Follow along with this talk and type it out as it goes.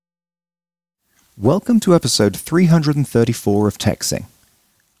Welcome to episode 334 of TechSing.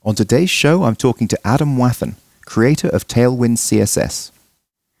 On today's show, I'm talking to Adam Wathan, creator of Tailwind CSS.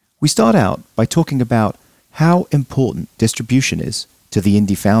 We start out by talking about how important distribution is to the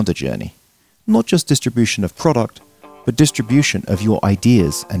indie founder journey. Not just distribution of product, but distribution of your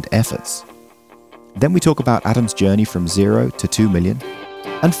ideas and efforts. Then we talk about Adam's journey from 0 to 2 million.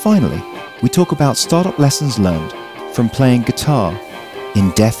 And finally, we talk about startup lessons learned from playing guitar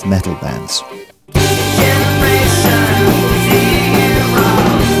in death metal bands.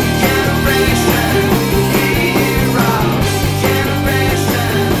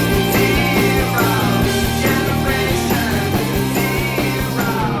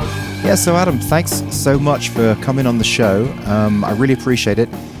 Yeah, so Adam, thanks so much for coming on the show. I really appreciate it.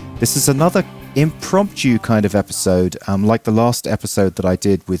 This is another impromptu kind of episode, like the last episode that I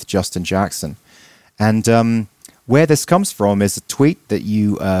did with Justin Jackson. And where this comes from is a tweet that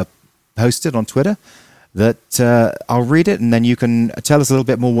you posted on Twitter that I'll read it, and then you can tell us a little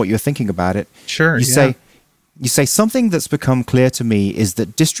bit more what you're thinking about it. Sure. You say something that's become clear to me is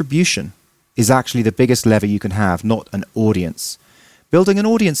that distribution is actually the biggest lever you can have, not an audience. Building an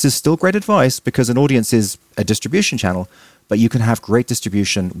audience is still great advice because an audience is a distribution channel, but you can have great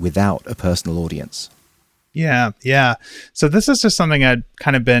distribution without a personal audience. Yeah. So this is just something I'd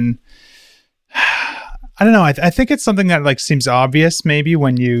kind of been, I don't know. I think it's something that like seems obvious maybe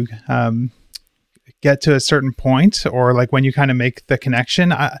when you get to a certain point, or like when you kind of make the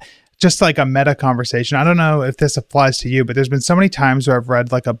connection. Just like a meta conversation. I don't know if this applies to you, but there's been so many times where I've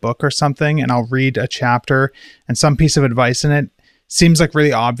read like a book or something, and I'll read a chapter and some piece of advice in it seems like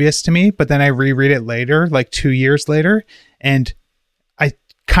really obvious to me, but then I reread it later, like 2 years later, and I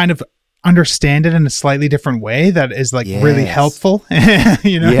kind of understand it in a slightly different way that is like really helpful.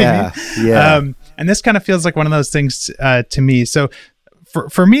 You know what I mean? Yeah. And this kind of feels like one of those things to me. So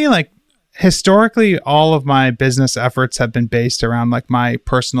for me, like historically, all of my business efforts have been based around like my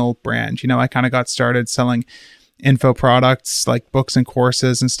personal brand. You know, I kind of got started selling info products like books and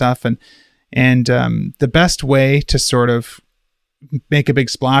courses and stuff. And the best way to sort of make a big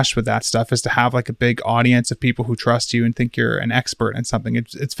splash with that stuff is to have like a big audience of people who trust you and think you're an expert in something.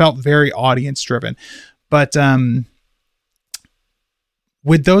 It's felt very audience driven, but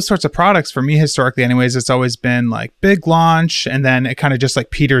with those sorts of products, for me historically anyways, it's always been like big launch, and then it kind of just like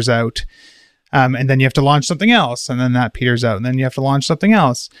peters out, and then you have to launch something else, and then that peters out, and then you have to launch something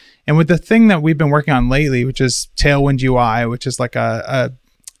else. And with the thing that we've been working on lately, which is Tailwind UI, which is like a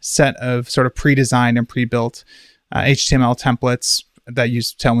set of sort of pre-designed and pre-built HTML templates that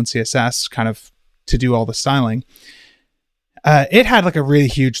use Tailwind CSS kind of to do all the styling. It had like a really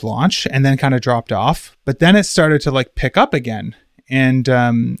huge launch and then kind of dropped off, but then it started to like pick up again. And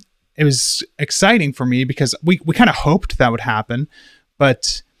it was exciting for me because we kind of hoped that would happen,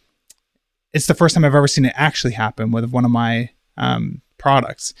 but it's the first time I've ever seen it actually happen with one of my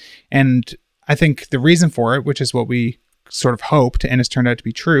products. And I think the reason for it, which is what we sort of hoped and has turned out to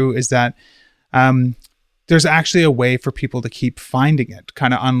be true, is that there's actually a way for people to keep finding it,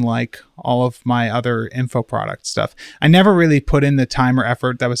 kind of unlike all of my other info product stuff. I never really put in the time or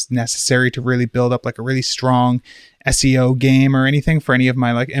effort that was necessary to really build up like a really strong SEO game or anything for any of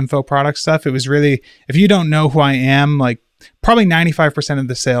my like info product stuff. It was really, if you don't know who I am, like probably 95% of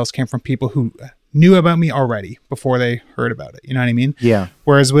the sales came from people who knew about me already before they heard about it. You know what I mean? Yeah.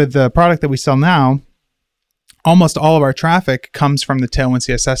 Whereas with the product that we sell now, almost all of our traffic comes from the Tailwind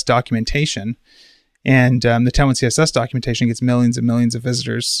CSS documentation. And the Tailwind CSS documentation gets millions and millions of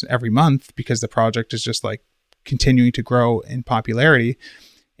visitors every month because the project is just like continuing to grow in popularity.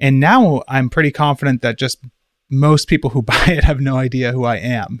 And now I'm pretty confident that just most people who buy it have no idea who I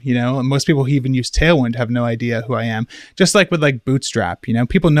am, you know, and most people who even use Tailwind have no idea who I am. Just like with like Bootstrap, you know,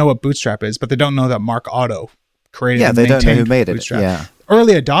 people know what Bootstrap is, but they don't know that Mark Otto created and maintained Bootstrap. Yeah, they don't know who made it. Bootstrap. Yeah.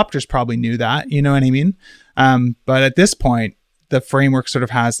 Early adopters probably knew that, you know what I mean? But at this point, the framework sort of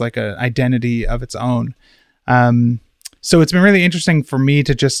has like an identity of its own. So it's been really interesting for me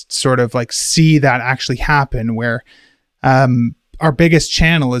to just sort of like see that actually happen, where our biggest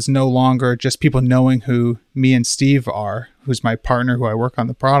channel is no longer just people knowing who me and Steve are, who's my partner who I work on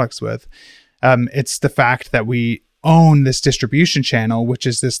the products with. It's the fact that we own this distribution channel, which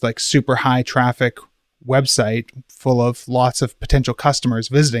is this like super high traffic website full of lots of potential customers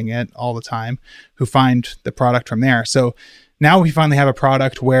visiting it all the time who find the product from there. So now we finally have a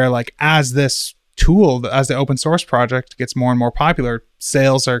product where like as this tool, as the open source project gets more and more popular,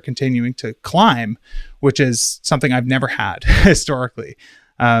 sales are continuing to climb, which is something I've never had historically.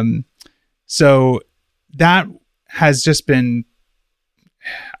 So that has just been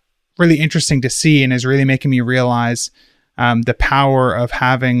really interesting to see and is really making me realize the power of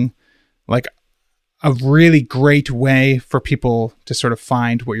having like a really great way for people to sort of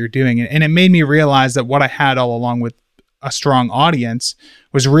find what you're doing. And it made me realize that what I had all along with a strong audience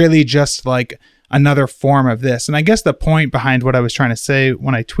was really just like another form of this. And I guess the point behind what I was trying to say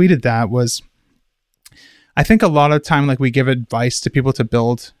when I tweeted that was, I think a lot of time, like, we give advice to people to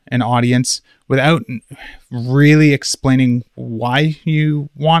build an audience without really explaining why you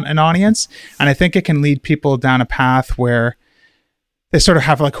want an audience. And I think it can lead people down a path where they sort of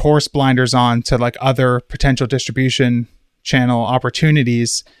have like horse blinders on to like other potential distribution channel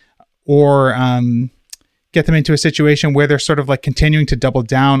opportunities, or get them into a situation where they're sort of like continuing to double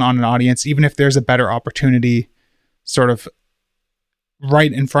down on an audience, even if there's a better opportunity sort of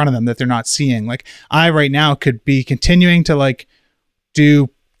right in front of them that they're not seeing. Like, I right now could be continuing to like do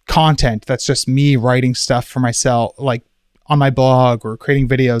content that's just me writing stuff for myself, like on my blog or creating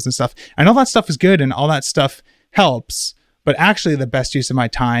videos and stuff. And all that stuff is good and all that stuff helps. But actually the best use of my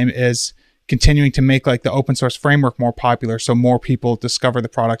time is continuing to make like the open source framework more popular, so more people discover the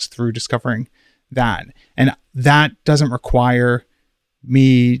products through discovering that. And that doesn't require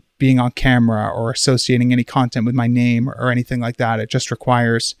me being on camera or associating any content with my name or anything like that. It just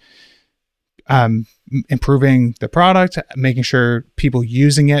requires improving the product, making sure people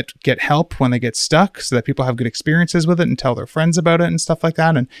using it get help when they get stuck, so that people have good experiences with it and tell their friends about it and stuff like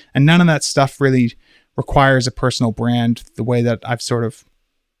that. And none of that stuff really requires a personal brand the way that I've sort of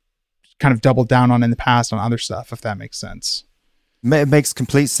kind of doubled down on in the past on other stuff, if that makes sense. It makes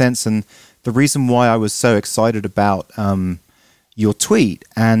complete sense. And the reason why I was so excited about your tweet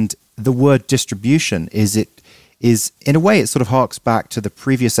and the word distribution is in a way, it sort of harks back to the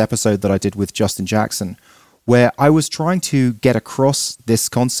previous episode that I did with Justin Jackson, where I was trying to get across this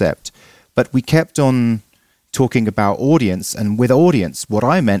concept, but we kept on talking about audience, and with audience, what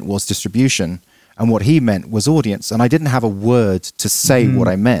I meant was distribution, and what he meant was audience, and I didn't have a word to say what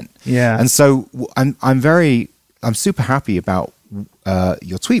I meant. Yeah. And so I'm super happy about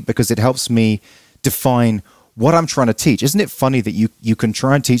your tweet, because it helps me define what I'm trying to teach. Isn't it funny that you can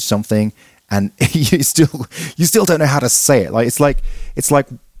try and teach something and you still don't know how to say it? Like it's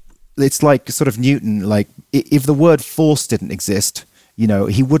like sort of Newton. Like, if the word force didn't exist,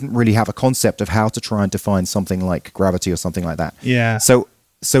 he wouldn't really have a concept of how to try and define something like gravity or something like that. Yeah. So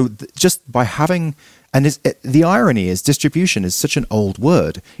just by having, and the irony is, distribution is such an old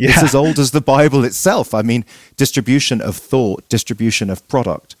word. Yeah. It's as old as the Bible itself. I mean, distribution of thought, distribution of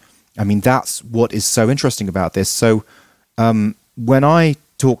product. I mean, that's what is so interesting about this. So when I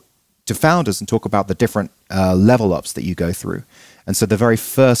talk to founders and talk about the different level ups that you go through, and so the very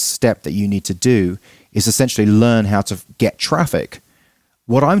first step that you need to do is essentially learn how to get traffic.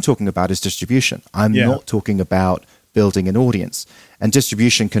 What I'm talking about is distribution. I'm not talking about building an audience. And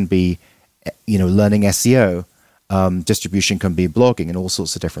distribution can be, learning SEO. Distribution can be blogging and all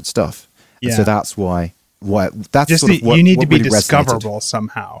sorts of different stuff. Yeah. And so that's why that's just sort of what you need to be really discoverable resonated.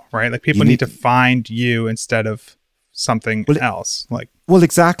 Somehow, right? Like, people need to find you instead of something else. Well,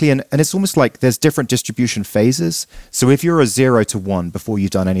 exactly. And it's almost like there's different distribution phases. So if you're a 0 to 1 before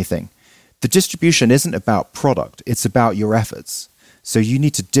you've done anything, the distribution isn't about product. It's about your efforts. So you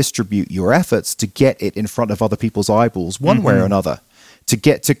need to distribute your efforts to get it in front of other people's eyeballs one way or another,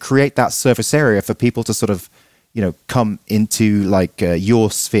 to create that surface area for people to sort of, come into like your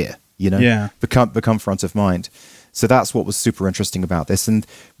sphere, become front of mind. So that's what was super interesting about this. And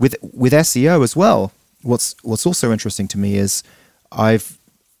with SEO as well, what's also interesting to me is I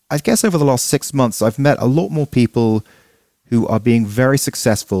guess over the last 6 months, I've met a lot more people who are being very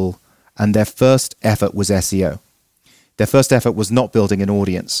successful, and their first effort was SEO. Their first effort was not building an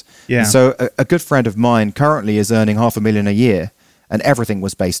audience. Yeah. And so a good friend of mine currently is earning $500,000 a year, and everything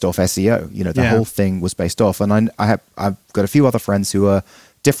was based off SEO. The whole thing was based off. And I've got a few other friends who are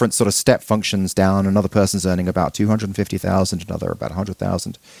different sort of step functions down. Another person's earning about $250,000, another about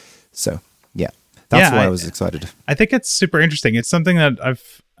 $100,000. So that's why I was excited. I think it's super interesting. It's something that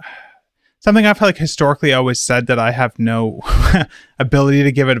I've like historically always said that I have no ability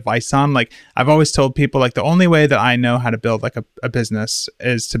to give advice on. Like, I've always told people, like, the only way that I know how to build like a business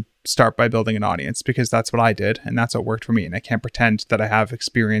is to start by building an audience, because that's what I did and that's what worked for me. And I can't pretend that I have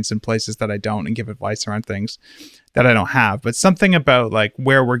experience in places that I don't and give advice around things that I don't have. But something about like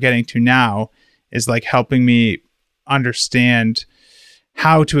where we're getting to now is like helping me understand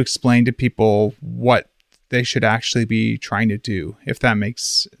how to explain to people what they should actually be trying to do, if that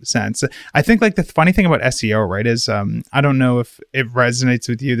makes sense. I think like the funny thing about SEO, right, is I don't know if it resonates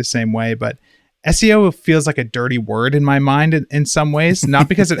with you the same way, but SEO feels like a dirty word in my mind in some ways, not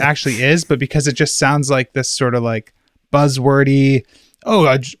because it actually is, but because it just sounds like this sort of like buzzwordy,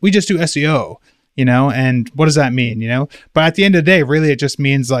 we just do SEO, and what does that mean, But at the end of the day, really, it just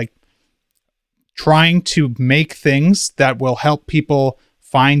means like trying to make things that will help people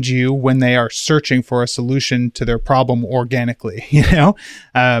find you when they are searching for a solution to their problem organically,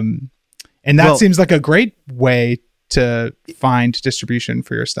 and that seems like a great way to find distribution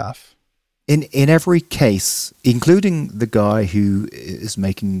for your stuff. In every case, including the guy who is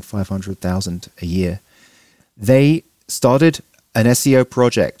making 500,000 a year, they started an SEO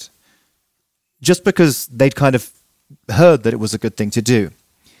project just because they'd kind of heard that it was a good thing to do.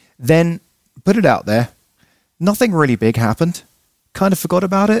 Then put it out there. Nothing really big happened. Kind of forgot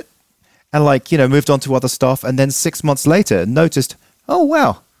about it. And moved on to other stuff. And then 6 months later, noticed, oh,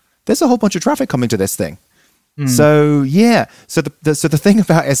 wow, there's a whole bunch of traffic coming to this thing. So, yeah. So the thing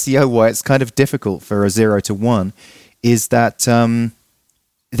about SEO, why it's kind of difficult for a 0 to 1, is that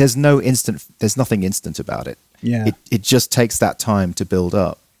there's nothing instant about it. Yeah. It just takes that time to build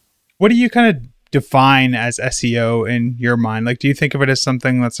up. What do you kind of define as SEO in your mind? Like, do you think of it as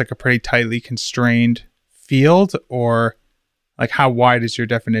something that's like a pretty tightly constrained field, or like how wide is your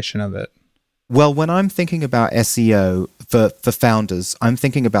definition of it? Well, when I'm thinking about SEO for founders, I'm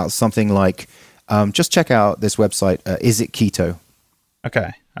thinking about something like, just check out this website, Is It Keto? Okay.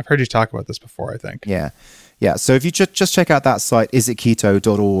 I've heard you talk about this before, I think. Yeah. So if you just check out that site,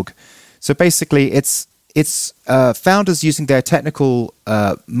 isitketo.org. So basically, it's founders using their technical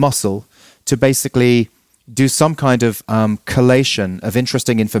muscle to basically do some kind of collation of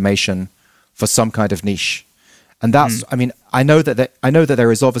interesting information for some kind of niche. And that's, I know that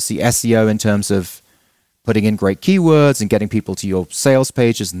there is obviously SEO in terms of putting in great keywords and getting people to your sales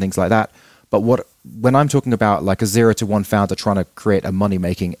pages and things like that. But when I'm talking about like a 0 to 1 founder trying to create a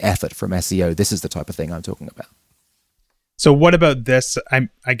money-making effort from SEO, this is the type of thing I'm talking about. So what about this,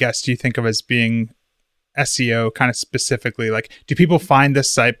 I guess, do you think of as being SEO kind of specifically? Like, do people find this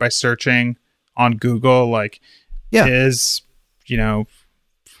site by searching on Google, like, is,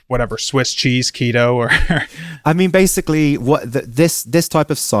 whatever, Swiss cheese keto, or basically what this type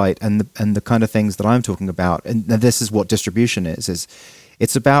of site and the kind of things that I'm talking about, and this is what distribution is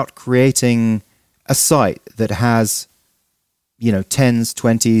it's about creating a site that has, 10s,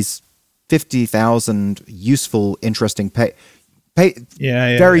 20s, 50,000 useful, interesting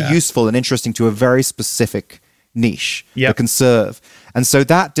very useful and interesting to a very specific niche that can serve. And so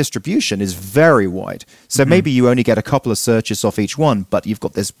that distribution is very wide. So maybe you only get a couple of searches off each one, but you've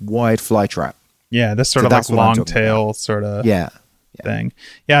got this wide flytrap. Yeah, this sort of like long tail sort of thing.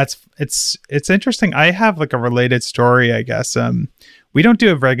 Yeah, it's interesting. I have like a related story, I guess. We don't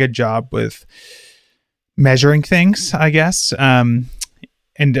do a very good job with measuring things, I guess.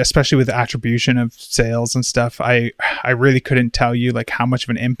 And especially with attribution of sales and stuff, I really couldn't tell you like how much of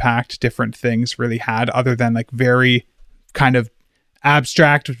an impact different things really had, other than like very kind of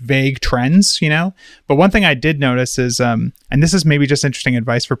abstract, vague trends, But one thing I did notice is, and this is maybe just interesting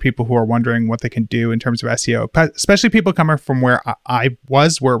advice for people who are wondering what they can do in terms of SEO, especially people coming from where I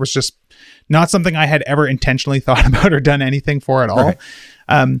was, where it was just not something I had ever intentionally thought about or done anything for at all.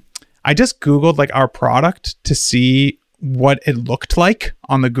 Right. I just Googled like our product to see what it looked like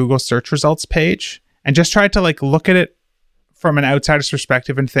on the Google search results page, and just tried to like look at it from an outsider's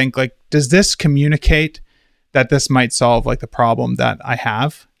perspective and think like, does this communicate that this might solve like the problem that I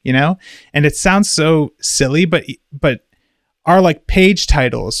have, And it sounds so silly, but our like page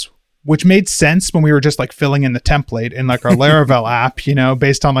titles, which made sense when we were just like filling in the template in like our Laravel app,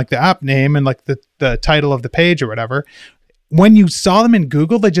 based on like the app name and like the title of the page or whatever. When you saw them in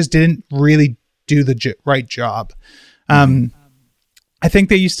Google, they just didn't really do the right job. I think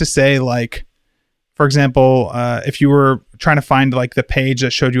they used to say like, for example, if you were trying to find like the page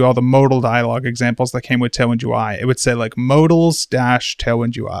that showed you all the modal dialog examples that came with Tailwind UI, it would say like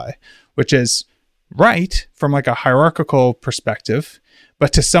modals-Tailwind UI, which is right from like a hierarchical perspective.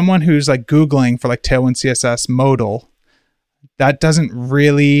 But to someone who's like Googling for like Tailwind CSS modal, that doesn't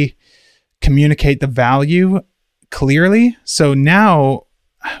really communicate the value clearly. So now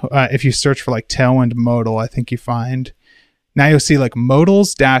if you search for like Tailwind modal, I think you find, now you'll see like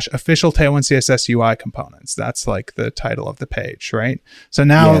modals-official Tailwind CSS UI components. That's like the title of the page, right? So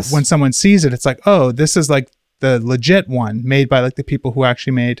now when someone sees it, it's like, oh, this is like the legit one made by like the people who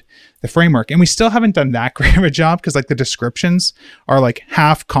actually made the framework. And we still haven't done that great of a job, because like the descriptions are like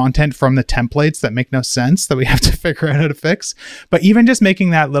half content from the templates that make no sense, that we have to figure out how to fix. But even just making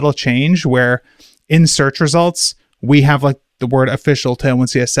that little change where in search results, we have like the word official Tailwind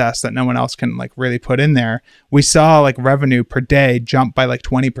CSS that no one else can like really put in there, we saw like revenue per day jump by like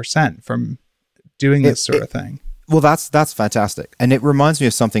 20% from doing this sort of thing. Well, that's fantastic. And it reminds me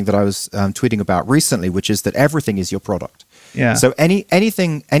of something that I was tweeting about recently, which is that everything is your product. Yeah. So any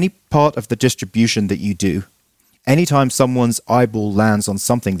part of the distribution that you do, anytime someone's eyeball lands on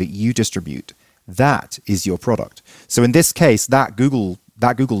something that you distribute, that is your product. So in this case, that Google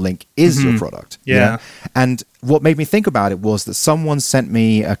link is your product. Yeah. You know? And what made me think about it was that someone sent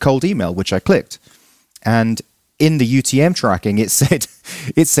me a cold email, which I clicked, and in the UTM tracking, it said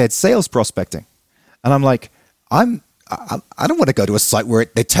sales prospecting, and I'm like, I don't want to go to a site where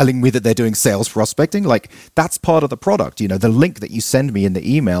they're telling me that they're doing sales prospecting. Like, that's part of the product. You know, the link that you send me in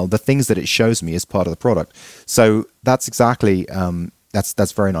the email, the things that it shows me is part of the product. So that's exactly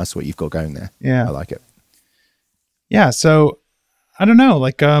that's very nice what you've got going there. Yeah, I like it. Yeah. So I don't know,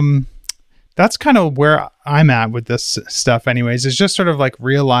 like, that's kind of where I'm at with this stuff anyways, is just sort of like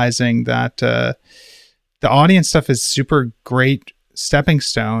realizing that the audience stuff is super great stepping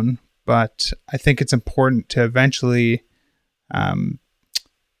stone, but I think it's important to eventually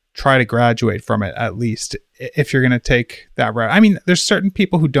try to graduate from it, at least if you're going to take that route. I mean, there's certain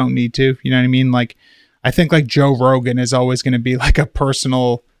people who don't need to, you know what I mean? Like, I think like Joe Rogan is always going to be like a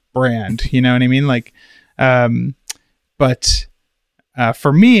personal brand, you know what I mean? Like, but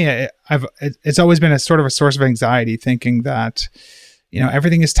for me, it's always been a sort of a source of anxiety, thinking that, you know,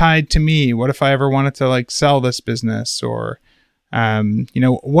 everything is tied to me. What if I ever wanted to like sell this business, or, you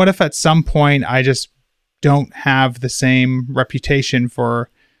know, what if at some point I just don't have the same reputation for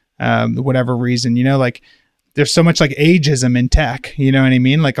whatever reason, you know, like there's so much like ageism in tech, you know what I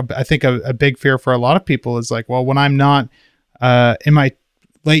mean? Like I think a big fear for a lot of people is like, well, when I'm not in my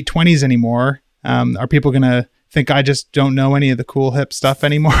late 20s anymore, are people going to think I just don't know any of the cool hip stuff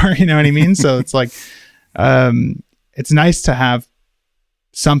anymore? You know what I mean? So it's like, it's nice to have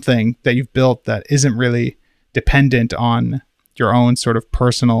something that you've built that isn't really dependent on your own sort of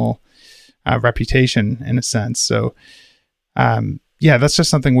personal reputation in a sense. So yeah, that's just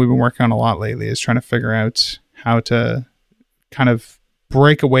something we've been working on a lot lately, is trying to figure out how to kind of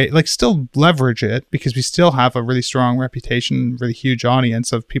break away, like still leverage it, because we still have a really strong reputation, really huge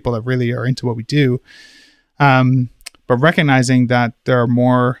audience of people that really are into what we do. But recognizing that there are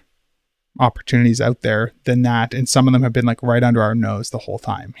more opportunities out there than that, and some of them have been like right under our nose the whole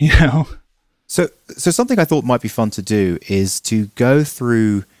time, you know? So something I thought might be fun to do is to go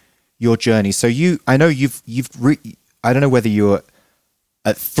through your journey. So I know I don't know whether you're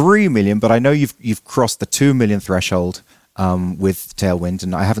at 3 million, but I know you've crossed the 2 million threshold with Tailwind,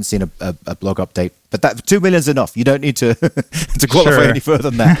 and I haven't seen a blog update, but that 2 million is enough. You don't need to to qualify any further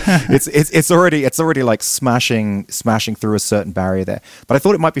than that. It's already like smashing through a certain barrier there. But I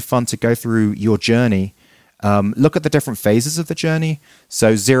thought it might be fun to go through your journey, look at the different phases of the journey.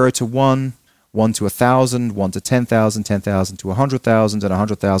 So 0 to 1, 1 to 1,000, 1 to 10,000, 10,000 to 100,000, and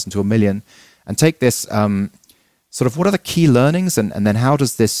 100,000 to 1 million, and take this sort of what are the key learnings, and then how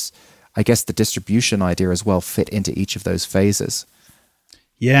does this, I guess, the distribution idea as well fit into each of those phases?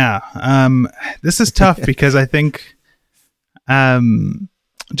 Yeah. This is tough because I think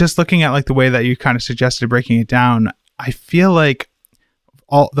just looking at like the way that you kind of suggested breaking it down, I feel like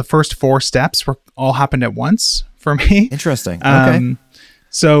all the first 4 steps all happened at once for me. Interesting. Okay.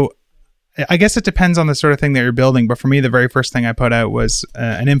 So I guess it depends on the sort of thing that you're building, but for me, the very first thing I put out was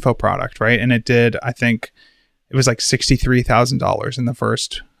an info product, right? And it did, I think it was like $63,000 in the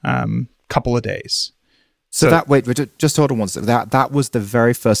first couple of days. So that, wait, just hold on one second. That was the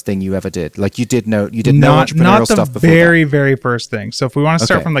very first thing you ever did. Like you did no entrepreneurial stuff before. Not the very first thing. So if we want to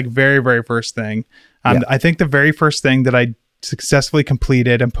start from like very, very first thing, I think the very first thing that I successfully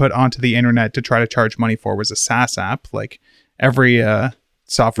completed and put onto the internet to try to charge money for was a SaaS app, like every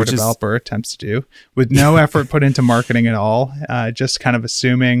software developer attempts to do, with no effort put into marketing at all, just kind of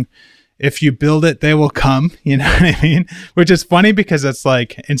assuming if you build it, they will come, you know what I mean? Which is funny because it's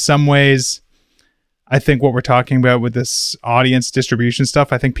like, in some ways, I think what we're talking about with this audience distribution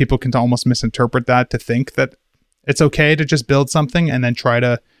stuff, I think people can almost misinterpret that to think that it's okay to just build something and then try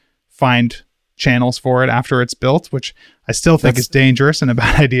to find channels for it after it's built, which I still think is dangerous and a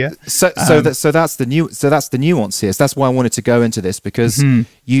bad idea. So that's the nuance here. So that's why I wanted to go into this, because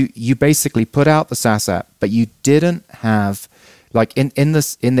you basically put out the SaaS app, but you didn't have, like in the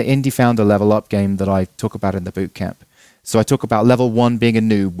indie founder level up game that I talk about in the bootcamp. So I talk about level 1 being a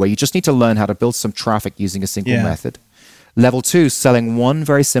noob, where you just need to learn how to build some traffic using a single method. Level 2, selling one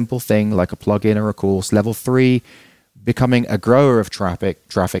very simple thing like a plugin or a course. Level 3, becoming a grower of traffic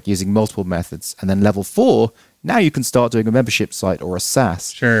using multiple methods. And then level 4, now you can start doing a membership site or a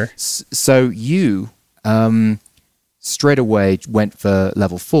SaaS. Sure. So you straight away went for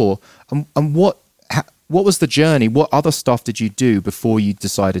level 4. And what was the journey? What other stuff did you do before you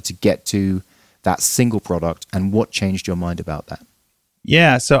decided to get to that single product, and what changed your mind about that?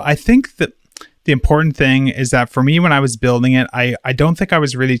 Yeah, so I think that the important thing is that for me, when I was building it, I don't think I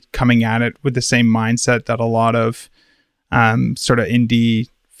was really coming at it with the same mindset that a lot of sort of indie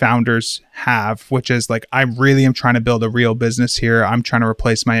founders have, which is like, I really am trying to build a real business here. I'm trying to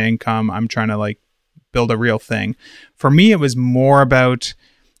replace my income. I'm trying to like build a real thing. For me, it was more about,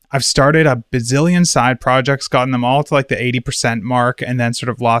 I've started a bazillion side projects, gotten them all to like the 80% mark, and then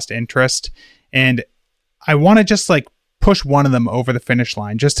sort of lost interest. And I want to just like push one of them over the finish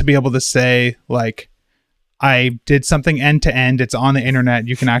line, just to be able to say like, I did something end to end. It's on the internet.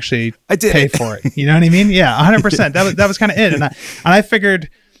 You can actually pay for it. You know what I mean? Yeah, 100%. That was kind of it. And I figured,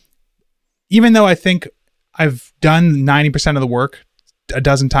 even though I think I've done 90% of the work a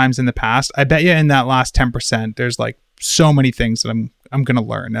dozen times in the past, I bet you in that last 10%, there's like so many things that I'm going to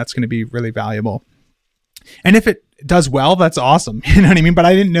learn. That's going to be really valuable. And if it does well, that's awesome. You know what I mean? But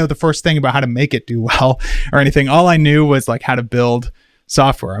I didn't know the first thing about how to make it do well or anything. All I knew was like how to build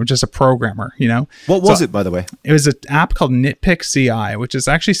software. I'm just a programmer, you know? What was it, by the way? It was an app called Nitpick CI, which is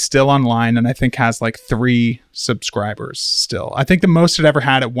actually still online, and I think has like 3 subscribers still. I think the most it ever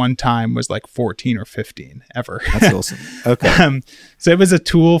had at one time was like 14 or 15 ever. That's awesome. Okay. So it was a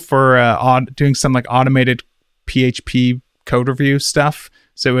tool for doing some like automated PHP code review stuff.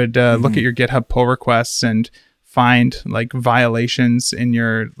 So it would look at your GitHub pull requests and find like violations in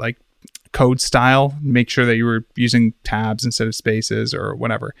your like code style, make sure that you were using tabs instead of spaces or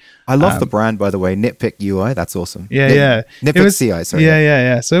whatever. I love the brand, by the way, Nitpick UI. That's awesome. Yeah. Nitpick CI, sorry.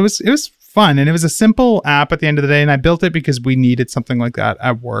 Yeah. So it was fun, and it was a simple app at the end of the day, and I built it because we needed something like that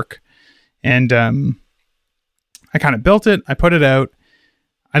at work. And I kind of built it. I put it out.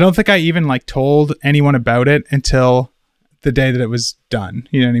 I don't think I even like told anyone about it until the day that it was done.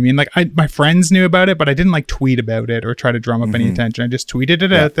 You know what I mean? Like my friends knew about it, but I didn't like tweet about it or try to drum up any attention. I just tweeted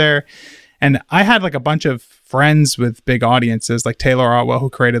it out there. And I had like a bunch of friends with big audiences, like Taylor Otwell, who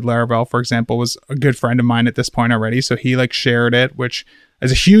created Laravel, for example, was a good friend of mine at this point already. So he like shared it, which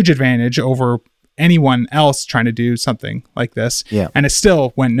is a huge advantage over anyone else trying to do something like this. Yeah. And it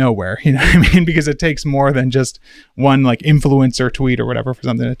still went nowhere, you know what I mean? Because it takes more than just one like influencer tweet or whatever for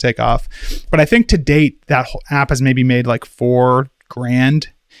something to take off. But I think to date, that whole app has maybe made like $4,000.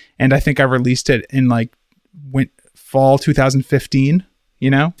 And I think I released it in like fall 2015, you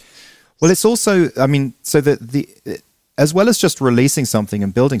know? Well, it's also, I mean, so that as well as just releasing something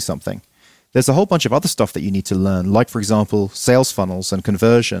and building something, there's a whole bunch of other stuff that you need to learn, like, for example, sales funnels and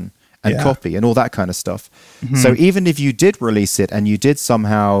conversion and copy and all that kind of stuff. So even if you did release it and you did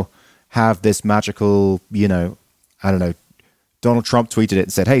somehow have this magical, you know, I don't know, Donald Trump tweeted it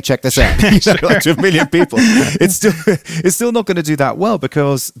and said, hey, check this out, like to 1 million people, it's still not going to do that well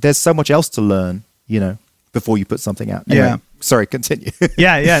because there's so much else to learn, you know, before you put something out. Anyway, sorry, continue.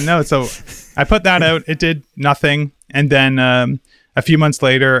 No. So I put that out. It did nothing. And then a few months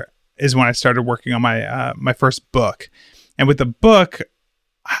later is when I started working on my first book. And with the book,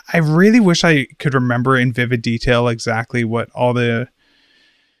 I really wish I could remember in vivid detail exactly what all the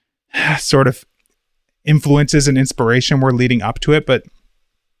sort of influences and inspiration were leading up to it. But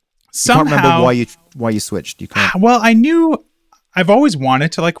somehow, you can't remember why you switched. You can't. Well, I knew I've always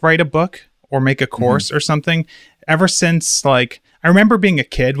wanted to like write a book or make a course or something ever since, like, I remember being a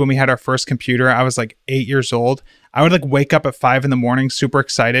kid when we had our first computer. I was like 8 years old. I would like wake up at 5 a.m, super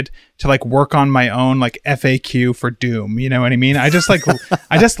excited to like work on my own like FAQ for Doom. You know what I mean? I just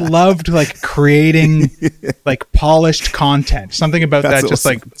loved like creating like polished content. Something about that just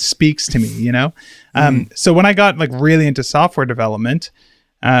like speaks to me, you know? So when I got like really into software development,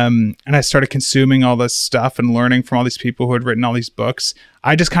 and I started consuming all this stuff and learning from all these people who had written all these books,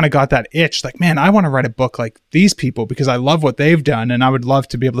 I just kind of got that itch like, man, I want to write a book like these people because I love what they've done. And I would love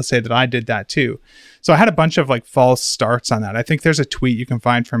to be able to say that I did that too. So I had a bunch of like false starts on that. I think there's a tweet you can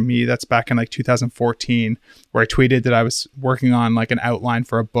find from me that's back in like 2014 where I tweeted that I was working on like an outline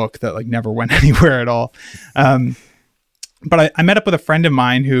for a book that like never went anywhere at all. But I met up with a friend of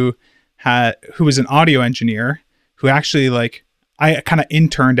mine who was an audio engineer who actually like, I kind of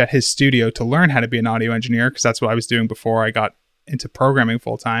interned at his studio to learn how to be an audio engineer because that's what I was doing before I got into programming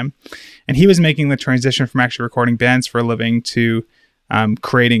full time. And he was making the transition from actually recording bands for a living to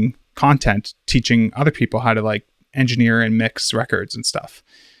creating content, teaching other people how to like engineer and mix records and stuff.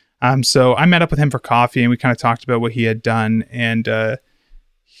 So I met up with him for coffee and we kind of talked about what he had done. And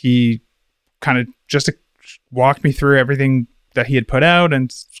he kind of just walked me through everything that he had put out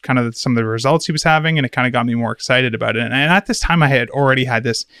and kind of some of the results he was having. And it kind of got me more excited about it. And at this time I had already had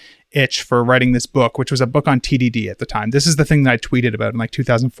this itch for writing this book, which was a book on TDD at the time. This is the thing that I tweeted about in like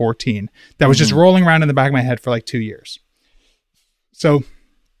 2014 that was just rolling around in the back of my head for like 2 years. So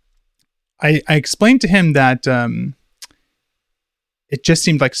I explained to him that it just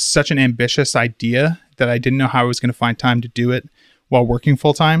seemed like such an ambitious idea that I didn't know how I was going to find time to do it while working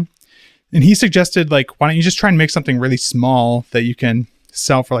full time. And he suggested, like, why don't you just try and make something really small that you can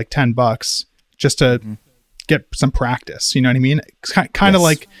sell for like $10 just to get some practice. You know what I mean? It's kind of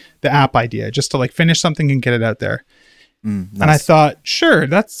like the app idea, just to like finish something and get it out there. Nice. And I thought, sure,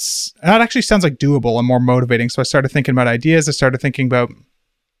 that actually sounds like doable and more motivating. So I started thinking about ideas. I started thinking about,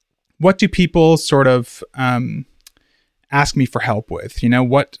 what do people sort of ask me for help with? You know,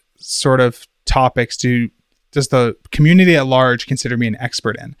 what sort of topics does the community at large consider me an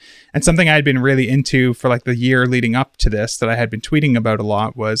expert in? And something I had been really into for like the year leading up to this, that I had been tweeting about a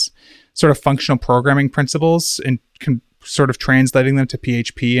lot, was sort of functional programming principles, and sort of translating them to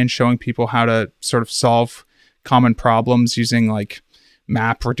PHP and showing people how to sort of solve common problems using like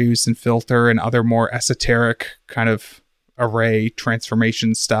map, reduce, and filter, and other more esoteric kind of array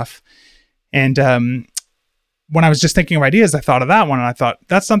transformation stuff. And when I was just thinking of ideas, I thought of that one, and I thought,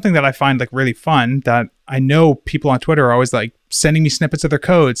 that's something that I find like really fun, that I know people on Twitter are always like sending me snippets of their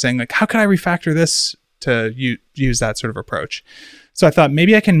code saying like, how can I refactor this to use that sort of approach? So I thought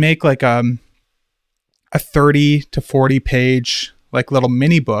maybe I can make like a 30 to 40 page like little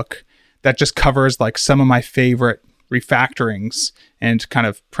mini book that just covers like some of my favorite refactorings and kind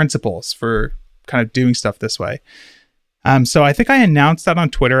of principles for kind of doing stuff this way. So I think I announced that on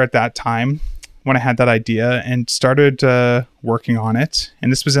Twitter at that time when I had that idea, and started working on it.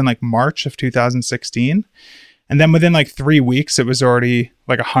 And this was in like March of 2016. And then within like 3 weeks, it was already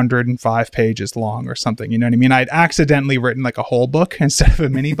like 105 pages long or something. You know what I mean? I'd accidentally written like a whole book instead of a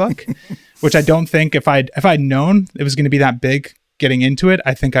mini book, which I don't think, if I'd known it was going to be that big getting into it,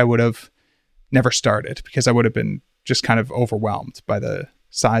 I think I would have never started, because I would have been just kind of overwhelmed by the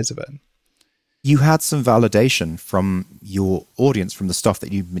size of it. You had some validation from your audience, from the stuff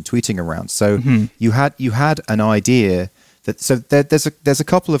that you've been tweeting around. So you had an idea that, so there's a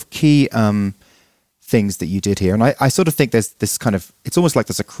couple of key things that you did here. And I sort of think there's this kind of, it's almost like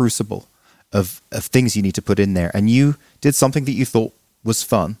there's a crucible of things you need to put in there. And you did something that you thought was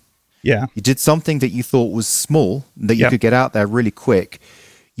fun. Yeah. You did something that you thought was small, that you could get out there really quick.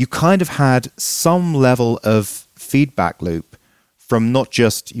 You kind of had some level of feedback loop from not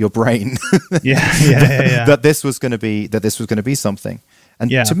just your brain that this was going to be something. And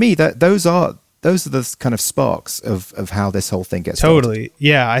to me, those are the kind of sparks of how this whole thing gets totally started.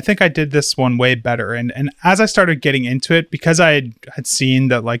 Yeah, I think I did this one way better. And as I started getting into it, because I had seen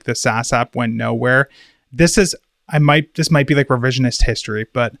that like the SaaS app went nowhere, this might be like revisionist history,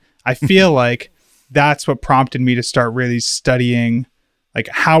 but I feel like that's what prompted me to start really studying like,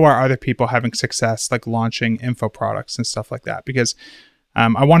 how are other people having success like launching info products and stuff like that? Because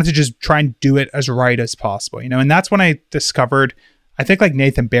I wanted to just try and do it as right as possible, you know? And that's when I discovered, I think like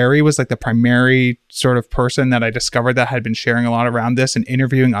Nathan Barry was like the primary sort of person that I discovered that had been sharing a lot around this and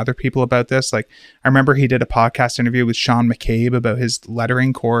interviewing other people about this. Like, I remember he did a podcast interview with Sean McCabe about his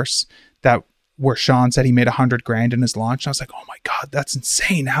lettering course, where Sean said he made $100,000 in his launch. And I was like, oh my God, that's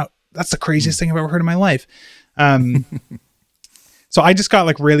insane. That's the craziest thing I've ever heard in my life. So I just got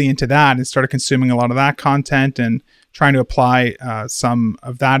like really into that and started consuming a lot of that content and trying to apply some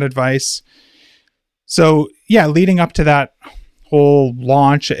of that advice. So yeah, leading up to that whole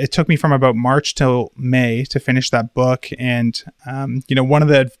launch, it took me from about March till May to finish that book. And, one of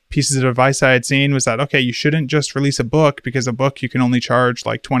the pieces of advice I had seen was that, okay, you shouldn't just release a book, because a book you can only charge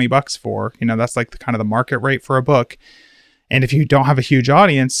like $20 for, that's like the kind of the market rate for a book. And if you don't have a huge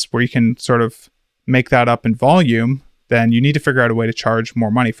audience where you can sort of make that up in volume, then you need to figure out a way to charge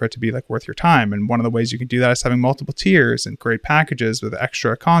more money for it to be like worth your time. And one of the ways you can do that is having multiple tiers and great packages with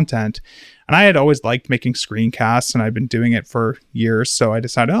extra content. And I had always liked making screencasts, and I'd been doing it for years. So I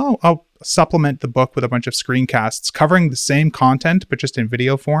decided, I'll supplement the book with a bunch of screencasts covering the same content, but just in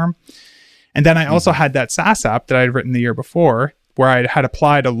video form. And then I also had that SaaS app that I had written the year before, where I had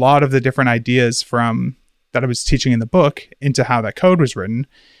applied a lot of the different ideas from that I was teaching in the book into how that code was written.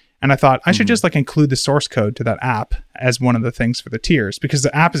 And I thought I should just like include the source code to that app as one of the things for the tiers, because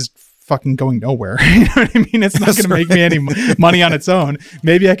the app is fucking going nowhere. You know what I mean? It's not going to make me any money on its own.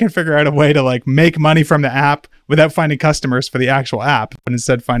 Maybe I can figure out a way to like make money from the app without finding customers for the actual app, but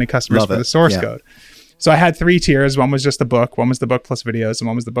instead finding customers for the source code. So I had 3 tiers. One was just the book, one was the book plus videos, and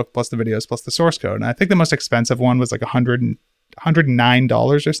one was the book plus the videos plus the source code. And I think the most expensive one was like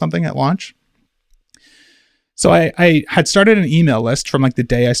 $109 or something at launch. So I had started an email list from like the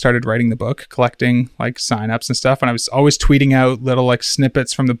day I started writing the book, collecting like signups and stuff. And I was always tweeting out little like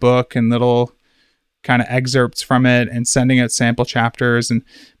snippets from the book and little kind of excerpts from it and sending out sample chapters and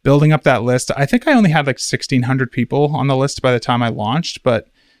building up that list. I think I only had like 1,600 people on the list by the time I launched, but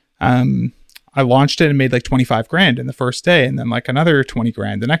I launched it and made like 25 grand in the first day, and then like another 20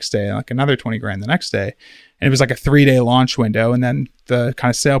 grand the next day, and like another 20 grand the next day. And it was like a 3-day launch window. And then the kind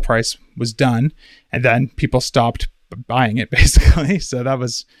of sale price was done. And then people stopped buying it basically. So that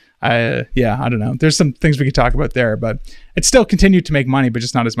was, I don't know. There's some things we could talk about there, but it still continued to make money, but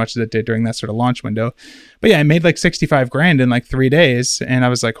just not as much as it did during that sort of launch window. But yeah, I made like 65 grand in like 3 days, and I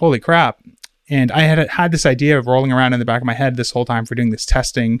was like, holy crap. And I had this idea of rolling around in the back of my head this whole time for doing this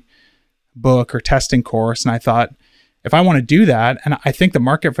testing book or testing course. And I thought, if I want to do that, and I think the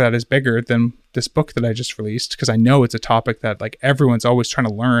market for that is bigger than this book that I just released, because I know it's a topic that like everyone's always trying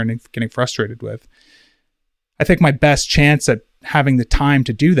to learn and getting frustrated with. I think my best chance at having the time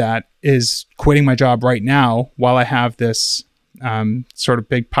to do that is quitting my job right now while I have this sort of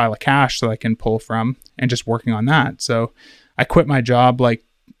big pile of cash that I can pull from, and just working on that. So I quit my job. Like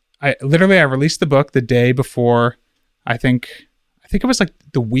I released the book the day before. I think it was like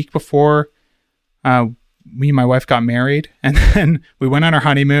the week before me and my wife got married, and then we went on our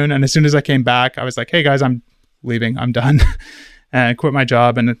honeymoon. And as soon as I came back, I was like, hey guys, I'm leaving. I'm done. And I quit my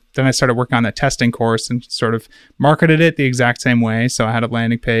job. And then I started working on that testing course and sort of marketed it the exact same way. So I had a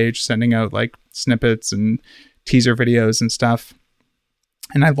landing page sending out like snippets and teaser videos and stuff.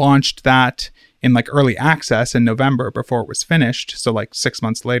 And I launched that in like early access in November before it was finished. So like 6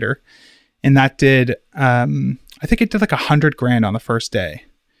 months later. And that did, I think it did like 100 grand on the first day.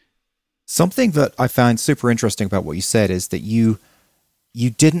 Something that I found super interesting about what you said is that you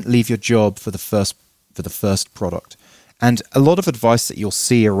didn't leave your job for the first product. And a lot of advice that you'll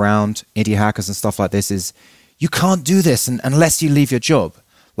see around indie hackers and stuff like this is you can't do this unless you leave your job.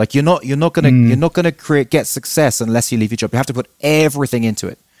 Like you're not gonna get success unless you leave your job. You have to put everything into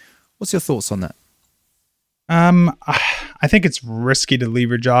it. What's your thoughts on that? I think it's risky to leave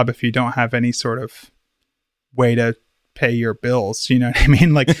your job if you don't have any sort of way to pay your bills. You know what I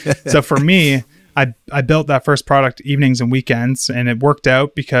mean? Like, so for me, I built that first product evenings and weekends, and it worked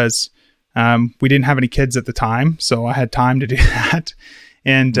out because we didn't have any kids at the time, so I had time to do that.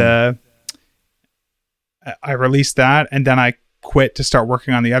 And I released that, and then I quit to start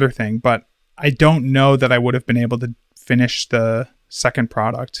working on the other thing. But I don't know that I would have been able to finish the second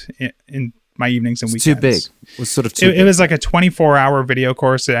product in my evenings and weekends. Too big. It was sort of too big. It was like a 24-hour video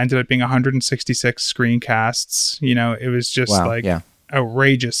course. It ended up being 166 screencasts. You know, it was just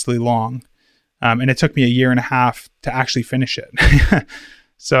outrageously long. And it took me a year and a half to actually finish it.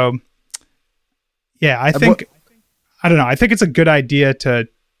 So yeah, I think it's a good idea to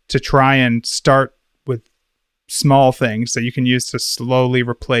try and start with small things that you can use to slowly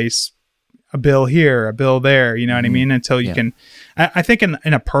replace a bill here, a bill there, you know what I mean? Until you can, I think in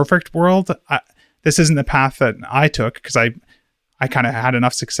a perfect world, this isn't the path that I took, because I kind of had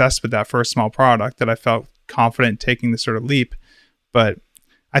enough success with that first small product that I felt confident taking this sort of leap. But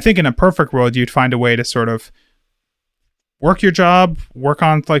I think in a perfect world, you'd find a way to sort of work your job, work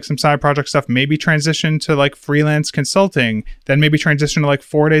on like some side project stuff, maybe transition to like freelance consulting, then maybe transition to like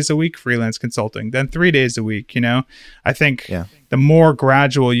 4 days a week freelance consulting, then 3 days a week, you know? I think the more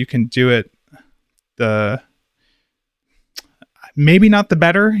gradual you can do it, the maybe not the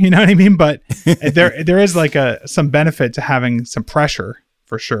better, you know what I mean? But there is like some benefit to having some pressure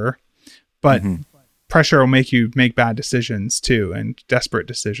for sure. But pressure will make you make bad decisions too, and desperate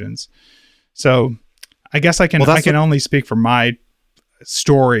decisions. So I guess I can only speak for my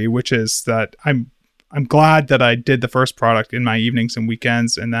story, which is that I'm glad that I did the first product in my evenings and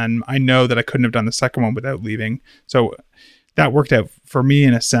weekends, and then I know that I couldn't have done the second one without leaving. So that worked out for me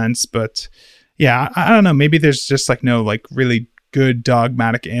in a sense. But yeah, I don't know. Maybe there's just like no like really good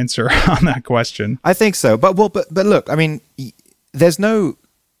dogmatic answer on that question. I think so. But look, I mean, there's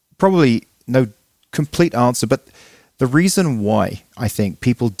probably no complete answer, but the reason why I think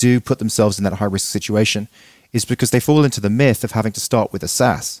people do put themselves in that high-risk situation is because they fall into the myth of having to start with a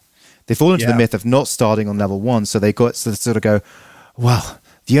SaaS. They fall into the myth of not starting on level 1, so they sort of go, well,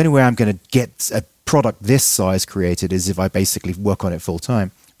 the only way I'm going to get a product this size created is if I basically work on it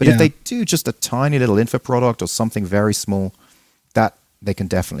full-time. But if they do just a tiny little info product or something very small, that they can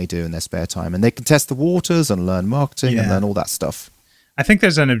definitely do in their spare time. And they can test the waters and learn marketing and learn all that stuff. I think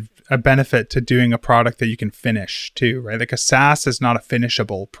there's a benefit to doing a product that you can finish too, right? Like a SaaS is not a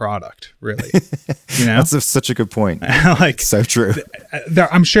finishable product, really. You know, that's such a good point. Like so true.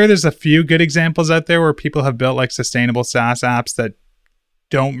 I'm sure there's a few good examples out there where people have built like sustainable SaaS apps that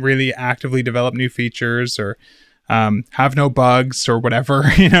don't really actively develop new features or have no bugs or whatever.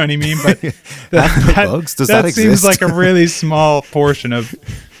 You know what I mean? But bugs? Does that exist? Seems like a really small portion of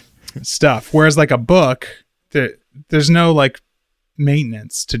stuff. Whereas like a book, there's no like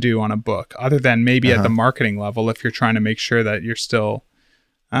maintenance to do on a book other than maybe at the marketing level if you're trying to make sure that you're still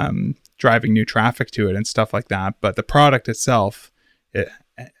driving new traffic to it and stuff like that. But the product itself, it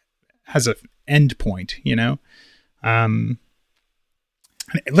has an end point, you know?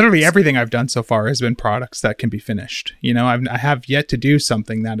 Literally everything I've done so far has been products that can be finished. I have yet to do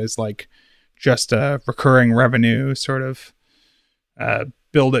something that is like just a recurring revenue sort of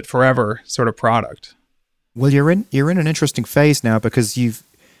build it forever sort of product. Well, you're in an interesting phase now because you've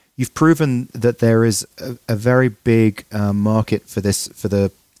proven that there is a very big market for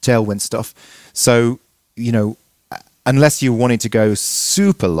the Tailwind stuff. So, unless you're wanting to go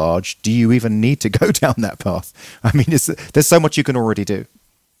super large, do you even need to go down that path? I mean, there's so much you can already do.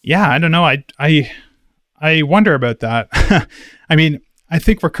 Yeah, I don't know. I wonder about that. I mean, I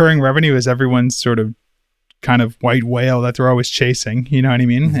think recurring revenue is everyone's sort of kind of white whale that they're always chasing. You know what I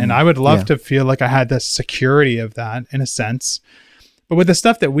mean? Mm-hmm. And I would love to feel like I had the security of that in a sense. But with the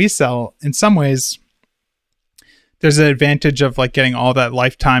stuff that we sell, in some ways, there's an advantage of like getting all that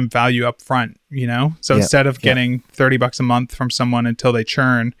lifetime value up front, So instead of getting $30 a month from someone until they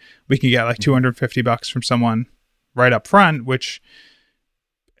churn, we can get like $250 from someone right up front, which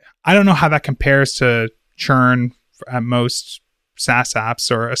I don't know how that compares to churn at most SaaS apps,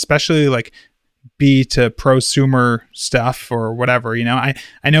 or especially like B to prosumer stuff or whatever. I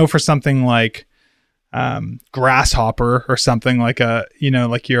know for something like Grasshopper or something like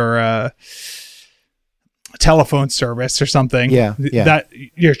like your telephone service or something, that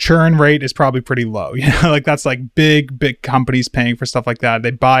your churn rate is probably pretty low. Like that's like big companies paying for stuff like that.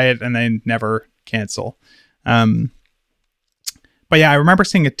 They buy it and they never cancel. But yeah, I remember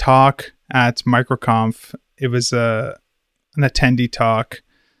seeing a talk at MicroConf. It was an attendee talk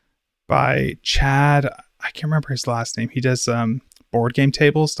by Chad. I can't remember his last name. He does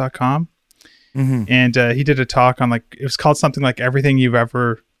boardgametables.com. Mm-hmm. And he did a talk on it was called something like everything you've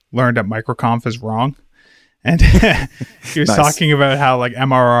ever learned at MicroConf is wrong. And he was talking about how like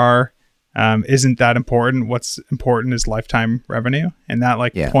MRR isn't that important. What's important is lifetime revenue. And that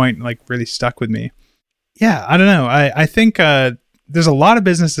point really stuck with me. Yeah, I don't know. I think there's a lot of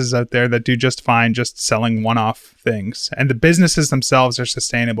businesses out there that do just fine just selling one-off things, and the businesses themselves are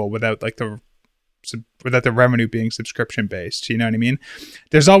sustainable without the revenue being subscription based. You know what I mean?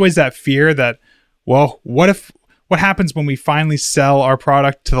 There's always that fear that, well, what happens when we finally sell our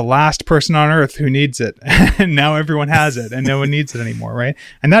product to the last person on earth who needs it, and now everyone has it and no one needs it anymore, right?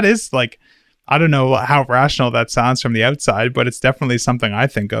 And that is like, I don't know how rational that sounds from the outside, but it's definitely something I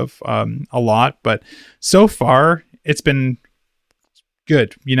think of a lot. But so far, it's been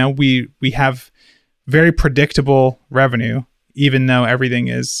good. We have very predictable revenue, even though everything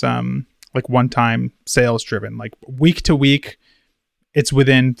is like one-time sales driven. Like week to week, it's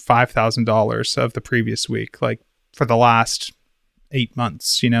within $5,000 of the previous week, like for the last 8 months,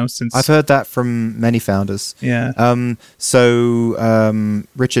 since I've heard that from many founders. Yeah.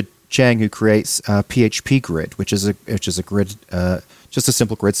 Richard Cheng, who creates PHP Grid, which is a grid, just a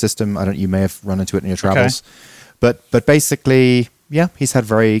simple grid system. You may have run into it in your travels, but basically, yeah, he's had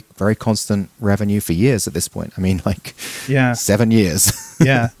very, very constant revenue for years at this point. I mean, 7 years.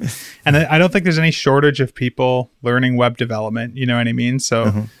 Yeah. And I don't think there's any shortage of people learning web development. You know what I mean?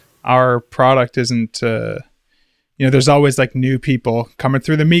 So our product isn't, there's always like new people coming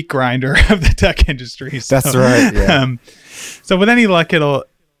through the meat grinder of the tech industry. So, that's right. Yeah. So with any luck,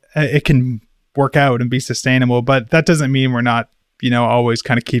 it can work out and be sustainable, but that doesn't mean we're not, always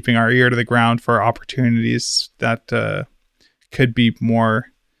kind of keeping our ear to the ground for opportunities that, could be more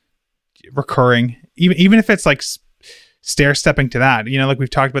recurring, even if it's like stair stepping to that, like we've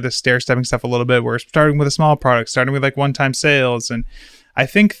talked about the stair stepping stuff a little bit. We're starting with a small product, starting with like one-time sales. And I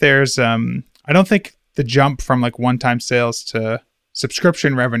think there's, I don't think the jump from like one-time sales to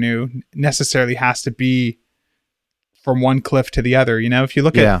subscription revenue necessarily has to be from one cliff to the other. If you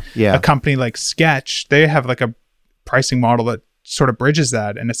look at a company like Sketch, they have like a pricing model that sort of bridges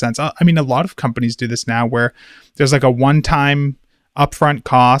that in a sense. I mean, a lot of companies do this now where there's like a one-time upfront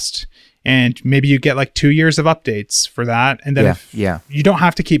cost and maybe you get like 2 years of updates for that. And then you don't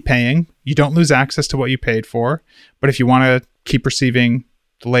have to keep paying, you don't lose access to what you paid for. But if you want to keep receiving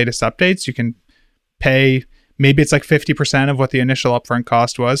the latest updates, you can pay, maybe it's like 50% of what the initial upfront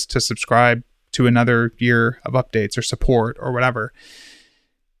cost was to subscribe to another year of updates or support or whatever.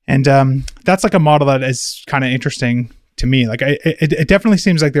 And that's like a model that is kind of interesting to me. Like it definitely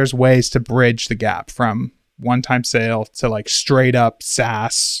seems like there's ways to bridge the gap from one-time sale to like straight up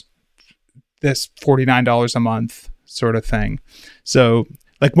SaaS, this $49 a month sort of thing. So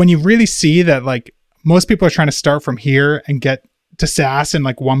like when you really see that like most people are trying to start from here and get to SaaS in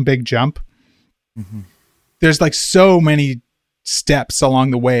like one big jump, there's like so many steps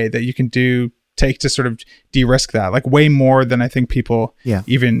along the way that you can do take to sort of de-risk that, like way more than I think people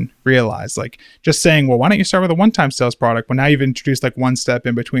even realize. Like just saying, well, why don't you start with a one-time sales product? Well, now you've introduced like one step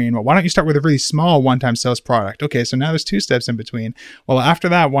in between. Well, why don't you start with a really small one-time sales product? Okay, so now there's two steps in between. Well, after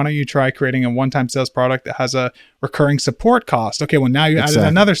that, why don't you try creating a one-time sales product that has a recurring support cost? Okay, well, now you added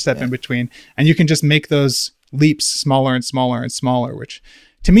another step in between, and you can just make those leaps smaller and smaller and smaller, which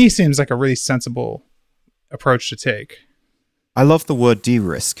to me seems like a really sensible approach to take. I love the word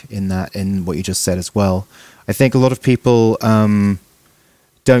de-risk in what you just said as well. I think a lot of people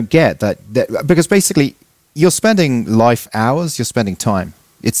don't get that because basically you're spending life hours, you're spending time.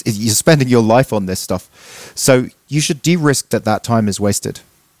 You're spending your life on this stuff. So you should de-risk that time is wasted.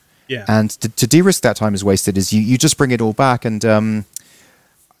 Yeah. And to de-risk that time is wasted is you just bring it all back, and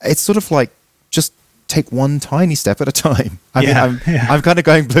it's sort of like just take one tiny step at a time. I mean, I'm kind of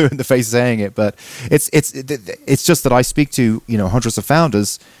going blue in the face saying it, but it's just that I speak to hundreds of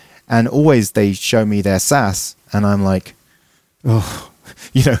founders, and always they show me their SaaS, and I'm like, oh,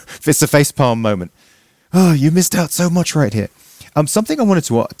 it's a facepalm moment. Oh, you missed out so much right here. Something I wanted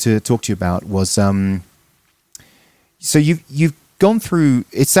to talk to you about was so you've gone through.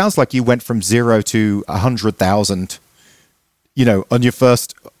 It sounds like you went from 0 to 100,000. On your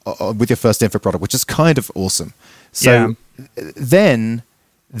first with your first info product, which is kind of awesome. So then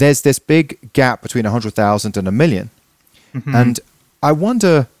there's this big gap between 100,000 and 1 million. Mm-hmm. And I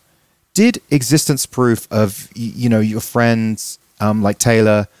wonder, did existence proof of your friends like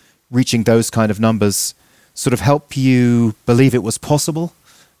Taylor reaching those kind of numbers sort of help you believe it was possible?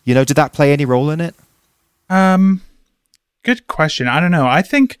 Did that play any role in it? Good question. I don't know. I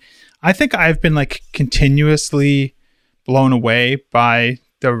think I've been like continuously blown away by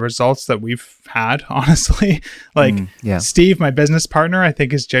the results that we've had, honestly. Like Steve, my business partner, I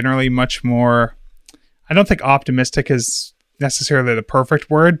think is generally much more, I don't think optimistic is necessarily the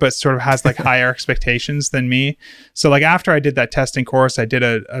perfect word, but sort of has like higher expectations than me. So like after I did that testing course, I did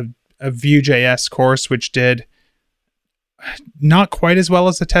a Vue.js course, which did not quite as well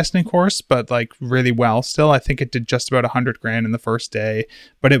as the testing course, but like really well still. I think it did just about 100 grand in the first day,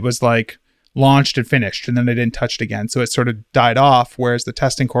 but it was like launched and finished, and then I didn't touch it again. So it sort of died off. Whereas the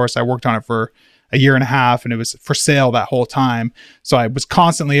testing course, I worked on it for a year and a half, and it was for sale that whole time. So I was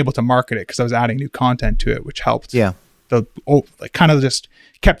constantly able to market it because I was adding new content to it, which helped. Yeah. Kind of just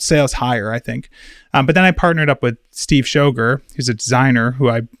kept sales higher, I think. But then I partnered up with Steve Shoger, who's a designer who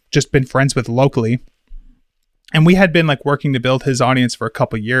I've just been friends with locally. And we had been like working to build his audience for a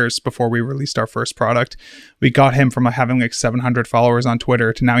couple of years before we released our first product. We got him from having like 700 followers on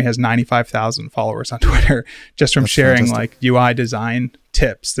Twitter to now he has 95,000 followers on Twitter just from sharing like UI design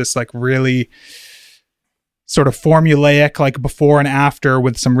tips. This like really sort of formulaic, like before and after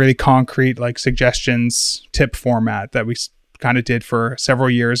with some really concrete like suggestions tip format that we kind of did for several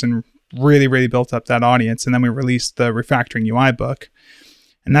years and really, really built up that audience. And then we released the Refactoring UI book,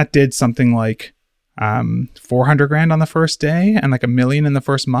 and that did something like 400 grand on the first day and like 1 million in the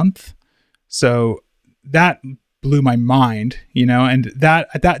first month. So that blew my mind, and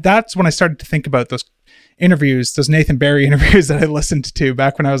that's when I started to think about those interviews, those Nathan Barry interviews that I listened to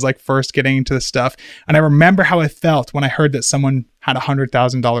back when I was like first getting into the stuff. And I remember how I felt when I heard that someone had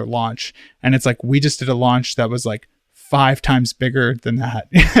 $100,000 launch, and it's like, we just did a launch that was like 5 times bigger than that.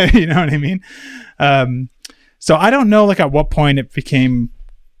 You know what I mean? So I don't know, like at what point it became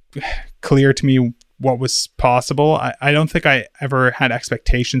clear to me what was possible. I don't think I ever had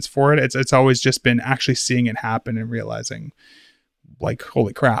expectations for it. It's always just been actually seeing it happen and realizing like,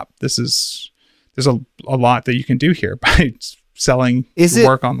 holy crap, there's a lot that you can do here by selling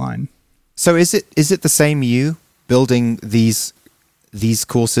work online. So is it the same you building these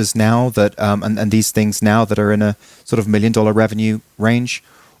courses now that and these things now that are in a sort of $1 million revenue range,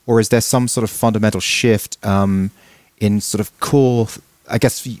 or is there some sort of fundamental shift in sort of core, I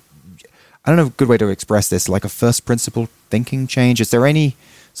guess, I don't know a good way to express this, like a first principle thinking change? Is there any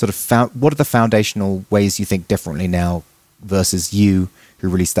sort of what are the foundational ways you think differently now versus you who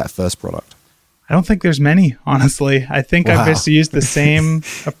released that first product? I don't think there's many, honestly. I think I've just used the same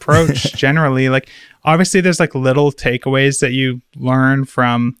approach generally. Like, obviously there's like little takeaways that you learn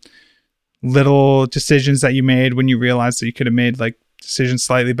from little decisions that you made when you realized that you could have made like decisions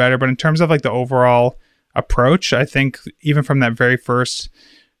slightly better. But in terms of like the overall approach, I think even from that very first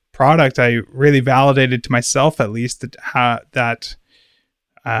product, I really validated to myself, at least, that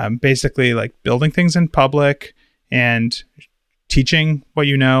basically like building things in public and teaching what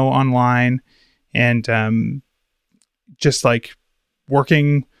you know online, and just like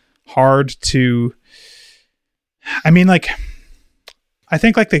working hard to, I mean, like, I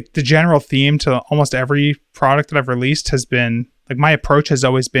think like the general theme to almost every product that I've released has been like, my approach has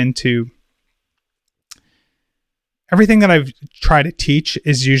always been to everything that I've tried to teach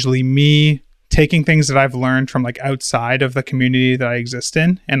is usually me taking things that I've learned from like outside of the community that I exist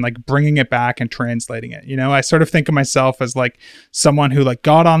in and like bringing it back and translating it. I sort of think of myself as like someone who like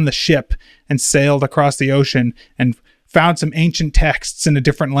got on the ship and sailed across the ocean and found some ancient texts in a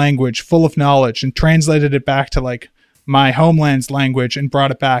different language full of knowledge and translated it back to like my homeland's language and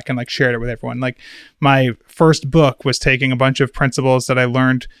brought it back and like shared it with everyone. Like my first book was taking a bunch of principles that I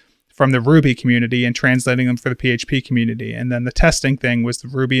learned from the Ruby community and translating them for the PHP community. And then the testing thing was the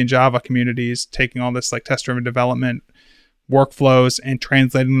Ruby and Java communities, taking all this like test-driven development workflows and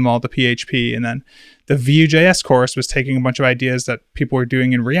translating them all to PHP. And then the Vue.js course was taking a bunch of ideas that people were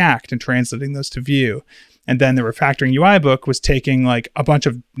doing in React and translating those to Vue. And then the Refactoring UI book was taking like a bunch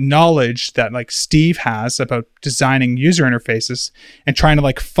of knowledge that like Steve has about designing user interfaces and trying to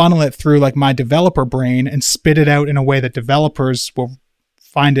like funnel it through like my developer brain and spit it out in a way that developers will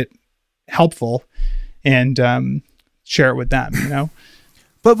find it helpful and share it with them,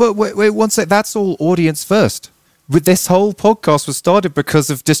 But wait one sec. That's all audience first. With this whole podcast was started because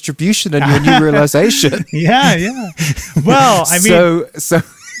of distribution and your new realization. Yeah. Well, I mean,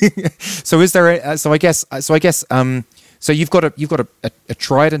 so is there a, so you've got a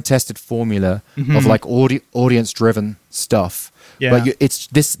tried and tested formula of like audience driven stuff. Yeah. But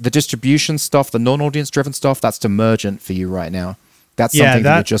the distribution stuff, the non-audience driven stuff, that's emergent for you right now. That's something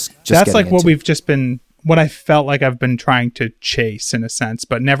that you're just that's like into. what I felt like I've been trying to chase in a sense,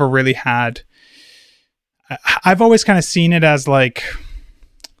 but never really had. I've always kind of seen it as like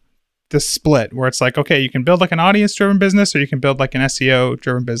the split where it's like, okay, you can build like an audience driven business or you can build like an SEO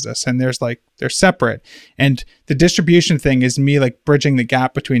driven business. And they're separate. And the distribution thing is me like bridging the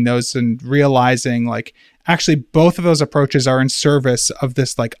gap between those and realizing like actually both of those approaches are in service of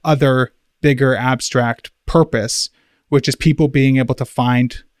this like other bigger abstract purpose, which is people being able to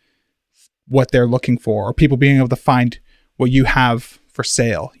find what they're looking for or people being able to find what you have for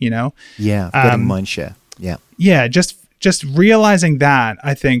sale, Yeah, getting mind share. Yeah. Yeah, just realizing that,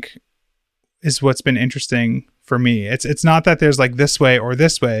 I think, is what's been interesting for me. It's not that there's like this way or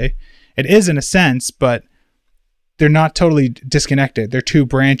this way. It is in a sense, but they're not totally disconnected. They're two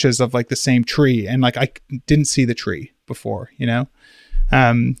branches of like the same tree. And like I didn't see the tree before,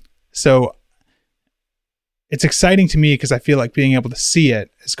 So it's exciting to me because I feel like being able to see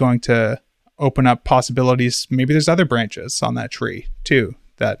it is going to open up possibilities. Maybe there's other branches on that tree too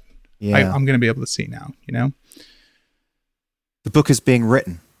that I'm going to be able to see now, The book is being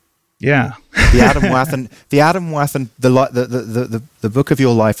written. Yeah. The Adam Wathan, the book of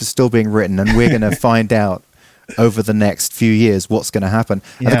your life is still being written, and we're going to find out over the next few years what's going to happen.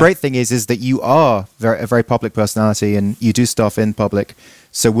 Yeah. And the great thing is that you are a very public personality and you do stuff in public,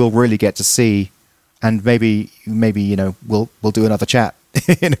 so we'll really get to see, and maybe we'll do another chat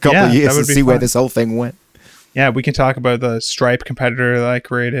in a couple of years and see where this whole thing went. Yeah, we can talk about the Stripe competitor that I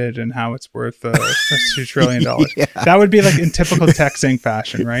created and how it's worth $2 trillion. Yeah. That would be like in typical texting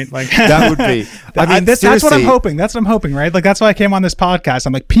fashion, right? Like that would be. That's what I'm hoping. That's what I'm hoping, right? Like that's why I came on this podcast.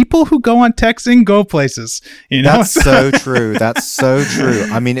 I'm like, people who go on texting go places. That's so true. That's so true.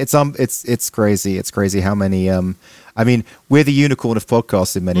 I mean, it's crazy. It's crazy how many. We're the unicorn of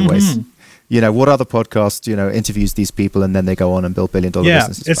podcasts in many ways. What other podcast, interviews these people and then they go on and build billion-dollar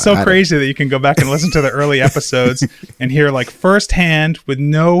businesses? It's so crazy that you can go back and listen to the early episodes and hear like firsthand with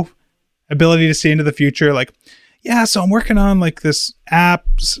no ability to see into the future. Like, yeah, so I'm working on like this app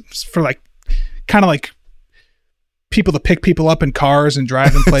for like kind of like people to pick people up in cars and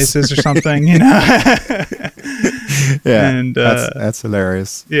drive them places or something, Yeah, and that's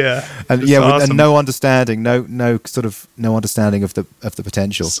hilarious. Yeah, and awesome. And no understanding, no understanding of the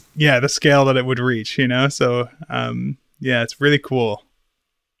potential. Yeah, the scale that it would reach, So, it's really cool.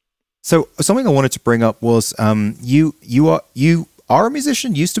 So something I wanted to bring up was, you are a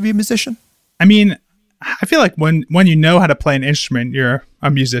musician. Used to be a musician. I mean, I feel like when you know how to play an instrument, you're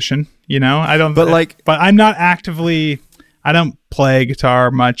a musician. I don't. But I'm not actively. I don't play guitar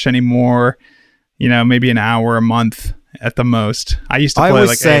much anymore. Maybe an hour a month at the most. I used to play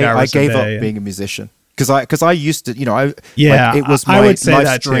like 8 hours a day. I gave up being a musician because I used to. It was my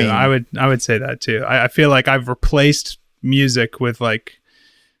life dream. I would say that too. I feel like I've replaced music with like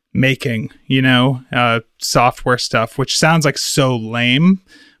making, software stuff, which sounds like so lame,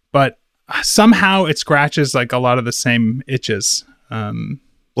 but somehow it scratches like a lot of the same itches.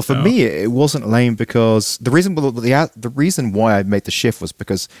 Well, for me, it wasn't lame because the reason why I made the shift was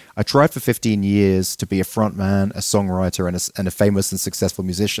because I tried for 15 years to be a frontman, a songwriter, and a famous and successful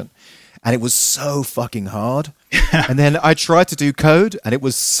musician. And it was so fucking hard. And then I tried to do code, and it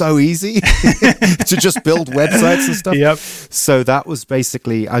was so easy to just build websites and stuff. Yep. So that was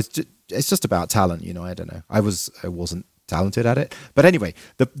basically, I was it's just about talent, you know. I don't know. I wasn't talented at it, but anyway,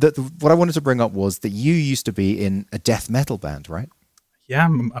 what I wanted to bring up was that you used to be in a death metal band, right? Yeah,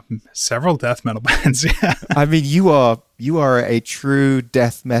 several death metal bands. Yeah, I mean, you are a true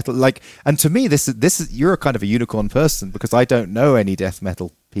death metal, like, and to me, this is you're a kind of a unicorn person because I don't know any death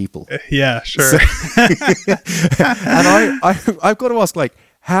metal people. Yeah, sure. And I've got to ask, like,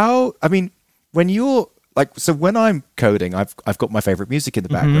 how? I mean, when you're like, so when I'm coding, I've got my favorite music in the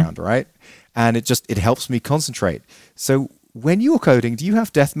background, right? And it helps me concentrate. So when you're coding, do you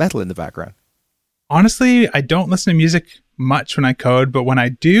have death metal in the background? Honestly, I don't listen to music much when I code, but when I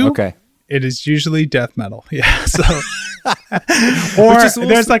do, okay, it is usually death metal. Yeah. So, or awesome.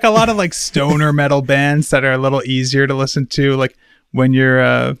 There's like a lot of like stoner metal bands that are a little easier to listen to, like when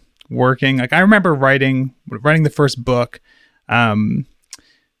you're working. Like I remember writing the first book,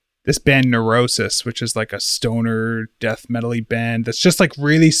 this band Neurosis, which is like a stoner death metal-y band that's just like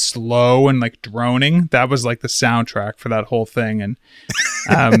really slow and like droning. That was like the soundtrack for that whole thing, and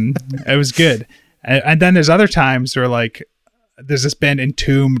it was good. And then there's other times where like there's this band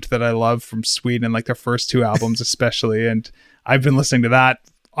Entombed that I love from Sweden, like their first 2 albums especially, and I've been listening to that.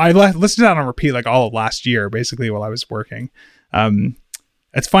 I listened to that on repeat like all of last year, basically while I was working.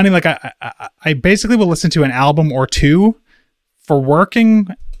 It's funny, like I basically will listen to an album or 2 for working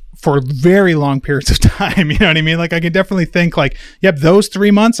for very long periods of time. You know what I mean? Like I can definitely think like, yep, those 3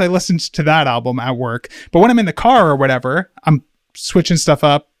 months I listened to that album at work. But when I'm in the car or whatever, I'm switching stuff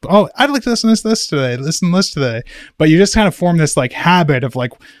up. Oh, I'd like to listen to this today. Listen to this today. But you just kind of form this like habit of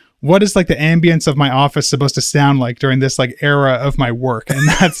like, what is like the ambience of my office supposed to sound like during this like era of my work? And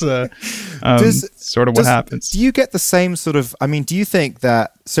that's sort of what happens. Do you get the same sort of, I mean, do you think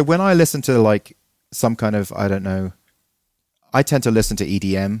that, so when I listen to like some kind of, I don't know, I tend to listen to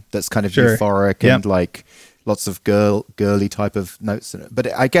EDM that's kind of euphoric and like lots of girly type of notes in it.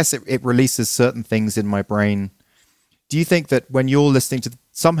 But I guess it releases certain things in my brain. Do you think that when you're listening to,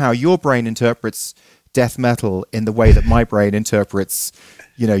 somehow your brain interprets death metal in the way that my brain interprets,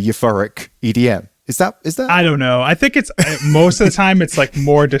 you know, euphoric EDM? Is that? I don't know. I think it's most of the time it's like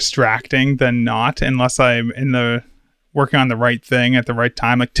more distracting than not, unless I'm working on the right thing at the right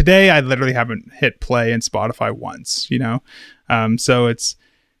time. Like today, I literally haven't hit play in Spotify once, you know? So it's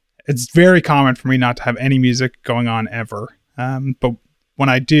very common for me not to have any music going on ever. But when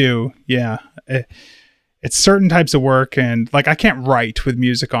I do, it's certain types of work, and like I can't write with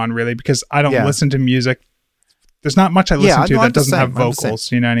music on really because I don't listen to music. There's not much I listen to that doesn't have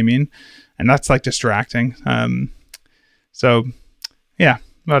vocals, you know what I mean? And that's like distracting. So yeah,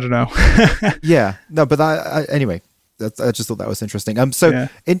 I don't know. Yeah, no, but anyway, I just thought that was interesting.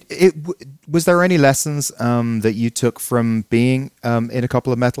 Was there any lessons that you took from being in a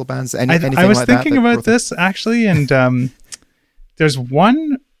couple of metal bands? I was thinking about this actually, and there's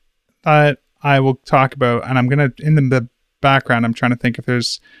one that I will talk about, and I'm gonna in the background. I'm trying to think if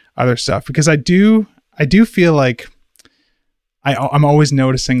there's other stuff because I do feel like I'm always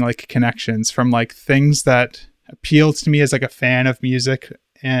noticing like connections from like things that appeals to me as like a fan of music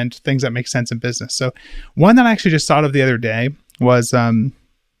and things that make sense in business. So one that I actually just thought of the other day was there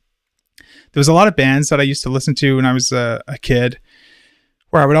was a lot of bands that I used to listen to when I was a kid,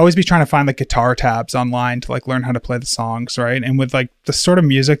 where I would always be trying to find like guitar tabs online to like learn how to play the songs, right? And with like the sort of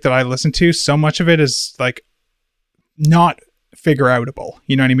music that I listen to, so much of it is like not figure outable,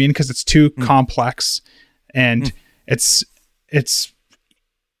 you know what I mean? Because it's too complex, and it's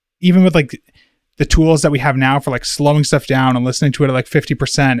even with like the tools that we have now for like slowing stuff down and listening to it at like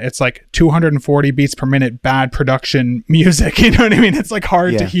 50%, it's like 240 beats per minute, bad production music. You know what I mean? It's like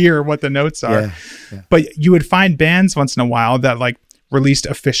hard to hear what the notes are. Yeah. But you would find bands once in a while that like released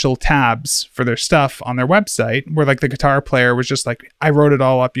official tabs for their stuff on their website where like the guitar player was just like, I wrote it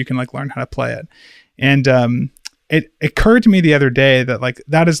all up. You can like learn how to play it. And it occurred to me the other day that like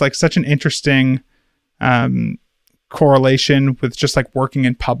that is like such an interesting correlation with just like working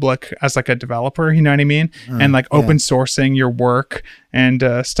in public as like a developer, you know what I mean? And like open sourcing your work and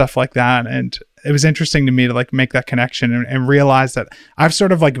stuff like that. And it was interesting to me to like make that connection and realize that I've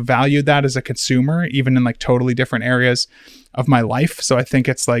sort of like valued that as a consumer, even in like totally different areas of my life. So I think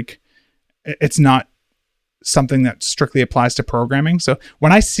it's like, it's not something that strictly applies to programming. So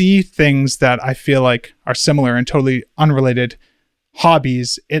when I see things that I feel like are similar and totally unrelated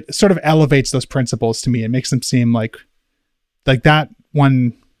hobbies, it sort of elevates those principles to me. It makes them seem like that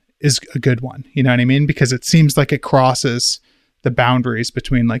one is a good one. You know what I mean? Because it seems like it crosses the boundaries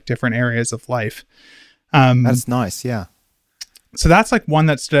between like different areas of life. That's nice. Yeah. So that's like one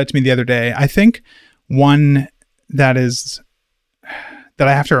that stood out to me the other day. I think one that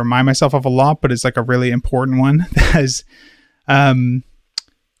I have to remind myself of a lot, but is like a really important one, that is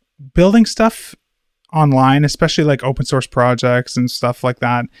building stuff online, especially like open source projects and stuff like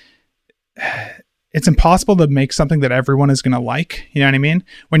that, it's impossible to make something that everyone is going to like. You know what I mean?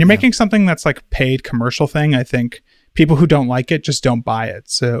 When you're making something that's like paid commercial thing, I think people who don't like it just don't buy it.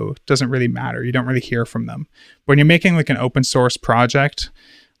 So it doesn't really matter. You don't really hear from them. When you're making like an open source project,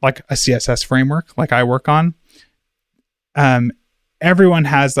 like a CSS framework, like I work on, everyone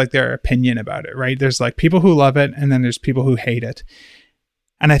has like their opinion about it, right? There's like people who love it, and then there's people who hate it.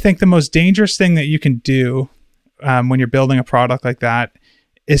 And I think the most dangerous thing that you can do when you're building a product like that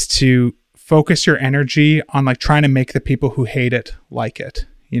is to focus your energy on like trying to make the people who hate it like it,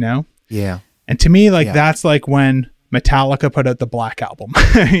 you know? Yeah. And to me, like that's like when Metallica put out the Black Album.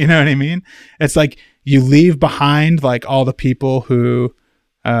 You know what I mean? It's like you leave behind like all the people who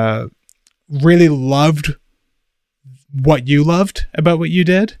really loved what you loved about what you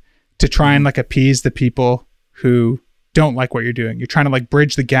did to try and like appease the people who don't like what you're doing. You're trying to like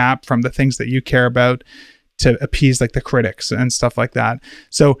bridge the gap from the things that you care about to appease like the critics and stuff like that.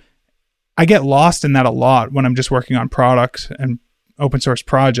 So I get lost in that a lot when I'm just working on products and open source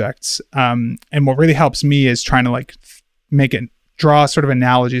projects. And what really helps me is trying to like make it, draw sort of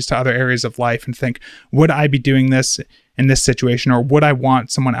analogies to other areas of life and think, would I be doing this in this situation, or would I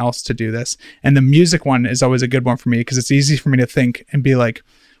want someone else to do this? And the music one is always a good one for me because it's easy for me to think and be like,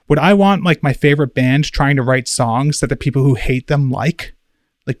 would I want like my favorite band trying to write songs that the people who hate them like?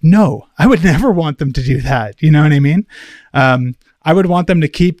 Like, no, I would never want them to do that. You know what I mean? I would want them to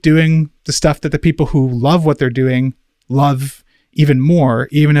keep doing the stuff that the people who love what they're doing love even more,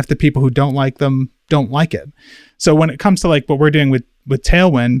 even if the people who don't like them don't like it. So when it comes to like what we're doing with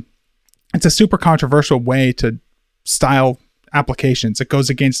Tailwind, it's a super controversial way to style applications. It goes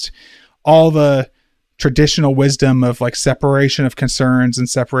against all the traditional wisdom of like separation of concerns and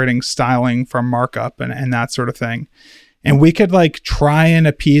separating styling from markup and that sort of thing. And we could like try and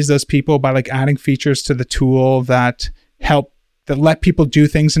appease those people by like adding features to the tool that let people do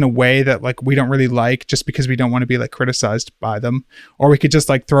things in a way that like we don't really like just because we don't want to be like criticized by them. Or we could just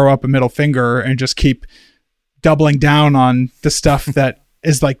like throw up a middle finger and just keep doubling down on the stuff that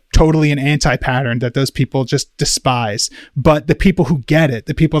is like totally an anti-pattern that those people just despise. But the people who get it,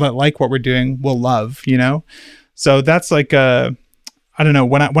 the people that like what we're doing will love, you know? So that's like I don't know,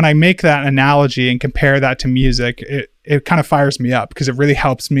 when I make that analogy and compare that to music, it kind of fires me up because it really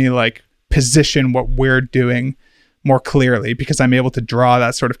helps me like position what we're doing more clearly, because I'm able to draw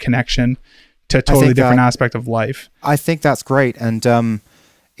that sort of connection to a totally different aspect of life. I think that's great. And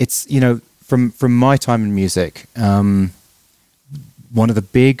it's, you know, from my time in music, one of the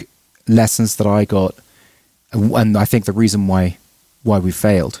big lessons that I got, and I think the reason why we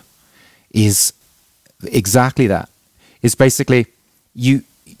failed, is exactly that. Is basically you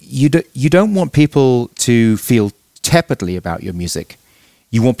don't want people to feel tepidly about your music.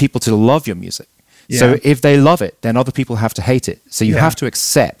 You want people to love your music. Yeah. So if they love it, then other people have to hate it. So you have to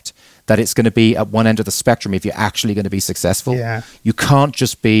accept that it's going to be at one end of the spectrum if you're actually going to be successful. Yeah. You can't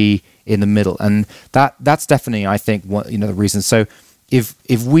just be in the middle. And that's definitely, I think, the reason. So if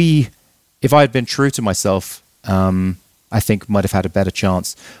I had been true to myself, I think might have had a better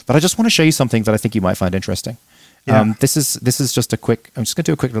chance. But I just want to show you something that I think you might find interesting. Yeah. This is just I'm just going to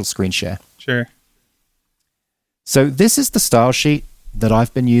do a quick little screen share. Sure. So this is the style sheet that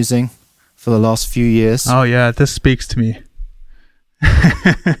I've been using for the last few years. Oh yeah, this speaks to me.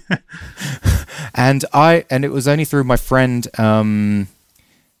 and it was only through my friend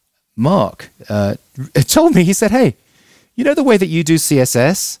Mark told me. He said, "Hey, you know the way that you do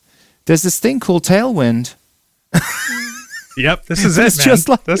CSS? There's this thing called Tailwind." Yep, this is it, man. Just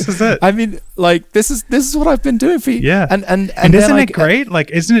like, this is it. I mean, like this is what I've been doing for you. Yeah, and isn't it great?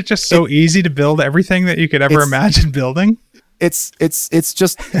 Like, isn't it just so easy to build everything that you could ever imagine building? It's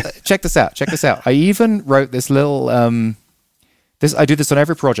just check this out. I even wrote this little I do this on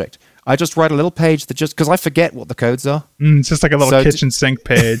every project. I just write a little page that just because I forget what the codes are. It's just like a little kitchen sink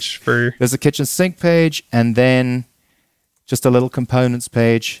page for. There's a kitchen sink page and then just a little components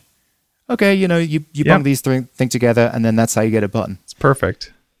page. Okay, you bung these things together and then that's how you get a button. It's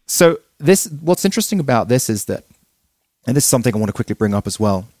perfect. So what's interesting about this is that, and this is something I want to quickly bring up as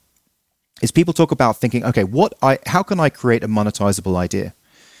well, is people talk about thinking, okay, how can I create a monetizable idea?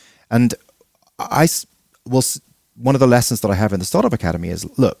 And one of the lessons that I have in the Startup Academy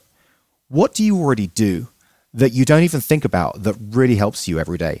is, look, what do you already do that you don't even think about that really helps you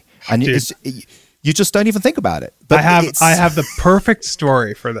every day? And you just don't even think about it. But I have the perfect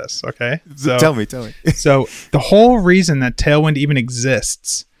story for this, okay? So, tell me. So the whole reason that Tailwind even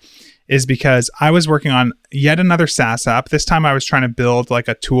exists is because I was working on yet another SaaS app. This time I was trying to build like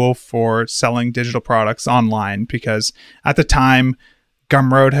a tool for selling digital products online, because at the time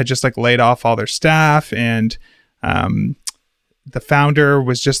Gumroad had just like laid off all their staff, and the founder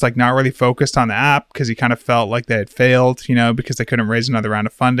was just like not really focused on the app because he kind of felt like they had failed, because they couldn't raise another round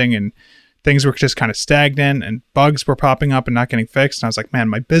of funding, and things were just kind of stagnant, and bugs were popping up and not getting fixed. And I was like, man,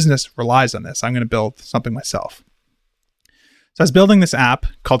 my business relies on this. I'm going to build something myself. So I was building this app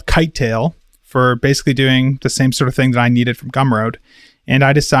called Kitetail for basically doing the same sort of thing that I needed from Gumroad. And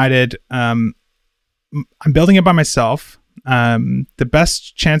I decided I'm building it by myself. The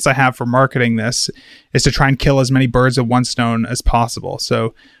best chance I have for marketing this is to try and kill as many birds with one stone as possible.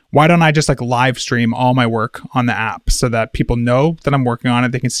 So why don't I just like live stream all my work on the app so that people know that I'm working on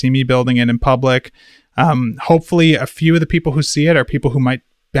it? They can see me building it in public. Hopefully a few of the people who see it are people who might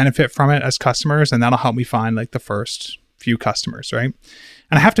benefit from it as customers, and that'll help me find like the first few customers, right?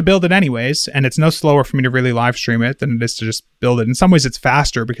 And I have to build it anyways, and it's no slower for me to really live stream it than it is to just build it. In some ways it's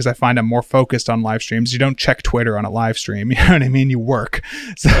faster because I find I'm more focused on live streams. You don't check Twitter on a live stream, you know what I mean? You work.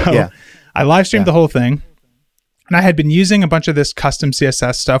 So I live streamed the whole thing. And I had been using a bunch of this custom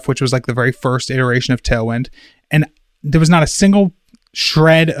CSS stuff, which was like the very first iteration of Tailwind. And there was not a single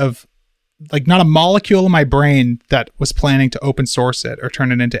shred of, like not a molecule in my brain that was planning to open source it or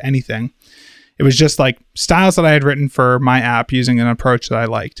turn it into anything. It was just like styles that I had written for my app using an approach that I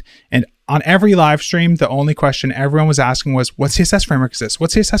liked. And on every live stream, the only question everyone was asking was, what CSS framework is this? What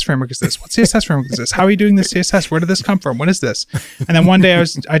CSS framework is this? What CSS framework is this? How are you doing this CSS? Where did this come from? What is this? And then one day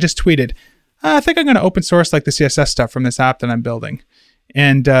I just tweeted, I think I'm going to open source like the CSS stuff from this app that I'm building.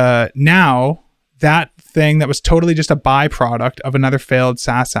 And now that thing that was totally just a byproduct of another failed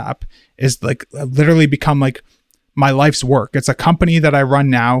SaaS app is like literally become like my life's work. It's a company that I run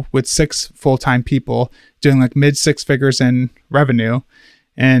now with 6 full-time people doing like mid 6 figures in revenue,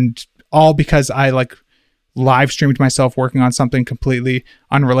 and all because I like live streamed myself working on something completely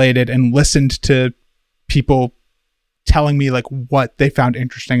unrelated and listened to people telling me like what they found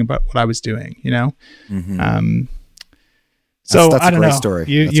interesting about what I was doing, Mm-hmm. So that's I don't a great know. story.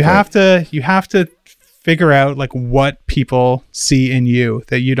 You have to figure out like what people see in you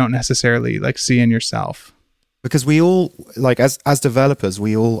that you don't necessarily like see in yourself. Because we all, like as developers,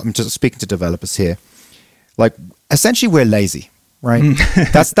 I'm just speaking to developers here, like essentially we're lazy, right?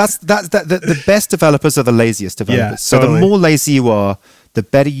 The best developers are the laziest developers. Yeah, so totally. The more lazy you are, the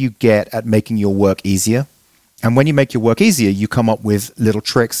better you get at making your work easier. And when you make your work easier, you come up with little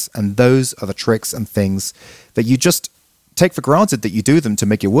tricks, and those are the tricks and things that you just take for granted that you do them to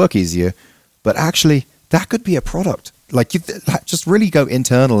make your work easier. But actually, that could be a product. Like you just really go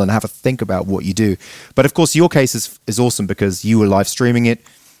internal and have a think about what you do. But of course, your case is awesome because you were live streaming it,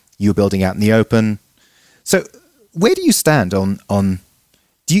 you were building out in the open. So where do you stand on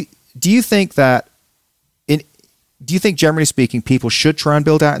do you think that do you think, generally speaking, people should try and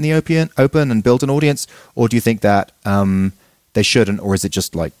build out in the open and build an audience, or do you think that they shouldn't, or is it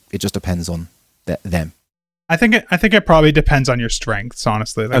just like it just depends on them? I think it probably depends on your strengths,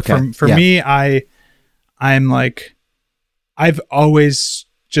 honestly. Like Okay. For me, I'm like, I've always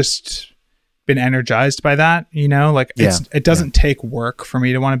just been energized by that, like it doesn't take work for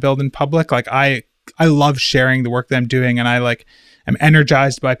me to want to build in public. Like I love sharing the work that I'm doing, and I like am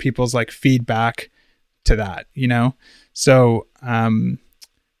energized by people's like feedback to that, so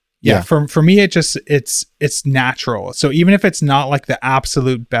for me it's natural. So even if it's not like the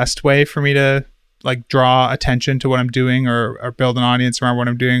absolute best way for me to like draw attention to what I'm doing or build an audience around what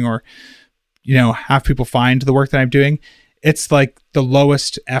I'm doing, or have people find the work that I'm doing, it's like the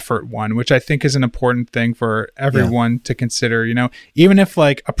lowest effort one, which I think is an important thing for everyone to consider. Even if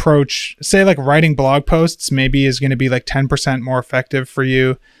like approach, say like writing blog posts maybe is going to be like 10% more effective for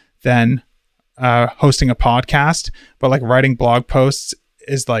you than hosting a podcast, but like writing blog posts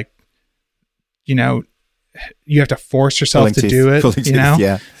is like, you have to force yourself to do it,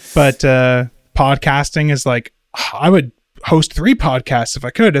 but podcasting is like, I would host 3 podcasts if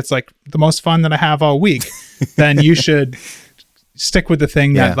I could. It's like the most fun that I have all week. Then you should stick with the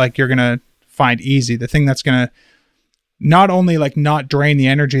thing that like you're gonna find easy, the thing that's gonna not only like not drain the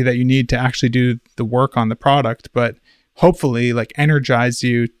energy that you need to actually do the work on the product, but hopefully like energize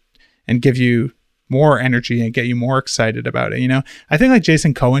you and give you more energy and get you more excited about it. I think like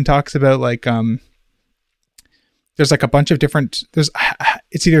Jason Cohen talks about like there's like a bunch of different,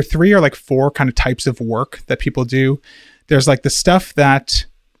 it's either 3 or like 4 kind of types of work that people do. There's like the stuff that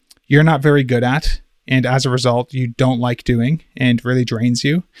you're not very good at, and as a result you don't like doing and really drains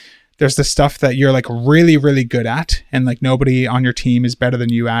you. There's the stuff that you're like really, really good at, and like nobody on your team is better than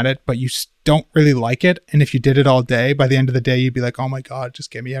you at it, but you don't really like it. And if you did it all day, by the end of the day, you'd be like, oh my God,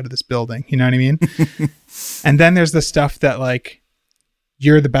 just get me out of this building. You know what I mean? And then there's the stuff that like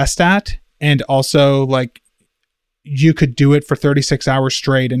you're the best at, and also like you could do it for 36 hours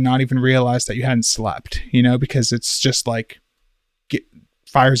straight and not even realize that you hadn't slept, because it's just like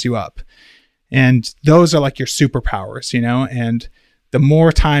fires you up. And those are like your superpowers, and the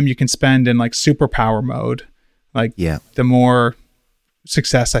more time you can spend in like superpower mode, like the more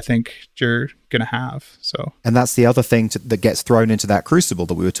success I think you're going to have. So, and that's the other thing that gets thrown into that crucible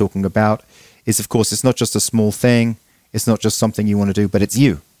that we were talking about is, of course, it's not just a small thing. It's not just something you want to do, but it's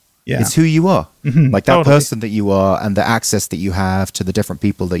you. Yeah. It's who you are. Like that person that you are and the access that you have to the different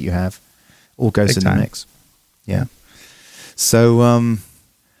people that you have all goes in the mix. Yeah. So,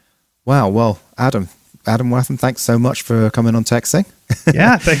 wow. Well, Adam Wathan, thanks so much for coming on TechSing.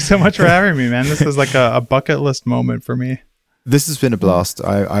 Yeah. Thanks so much for having me, man. This is like a bucket list moment for me. This has been a blast.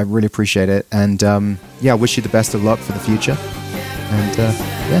 I really appreciate it. And I wish you the best of luck for the future. And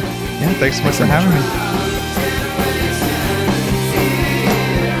thanks so much for having me.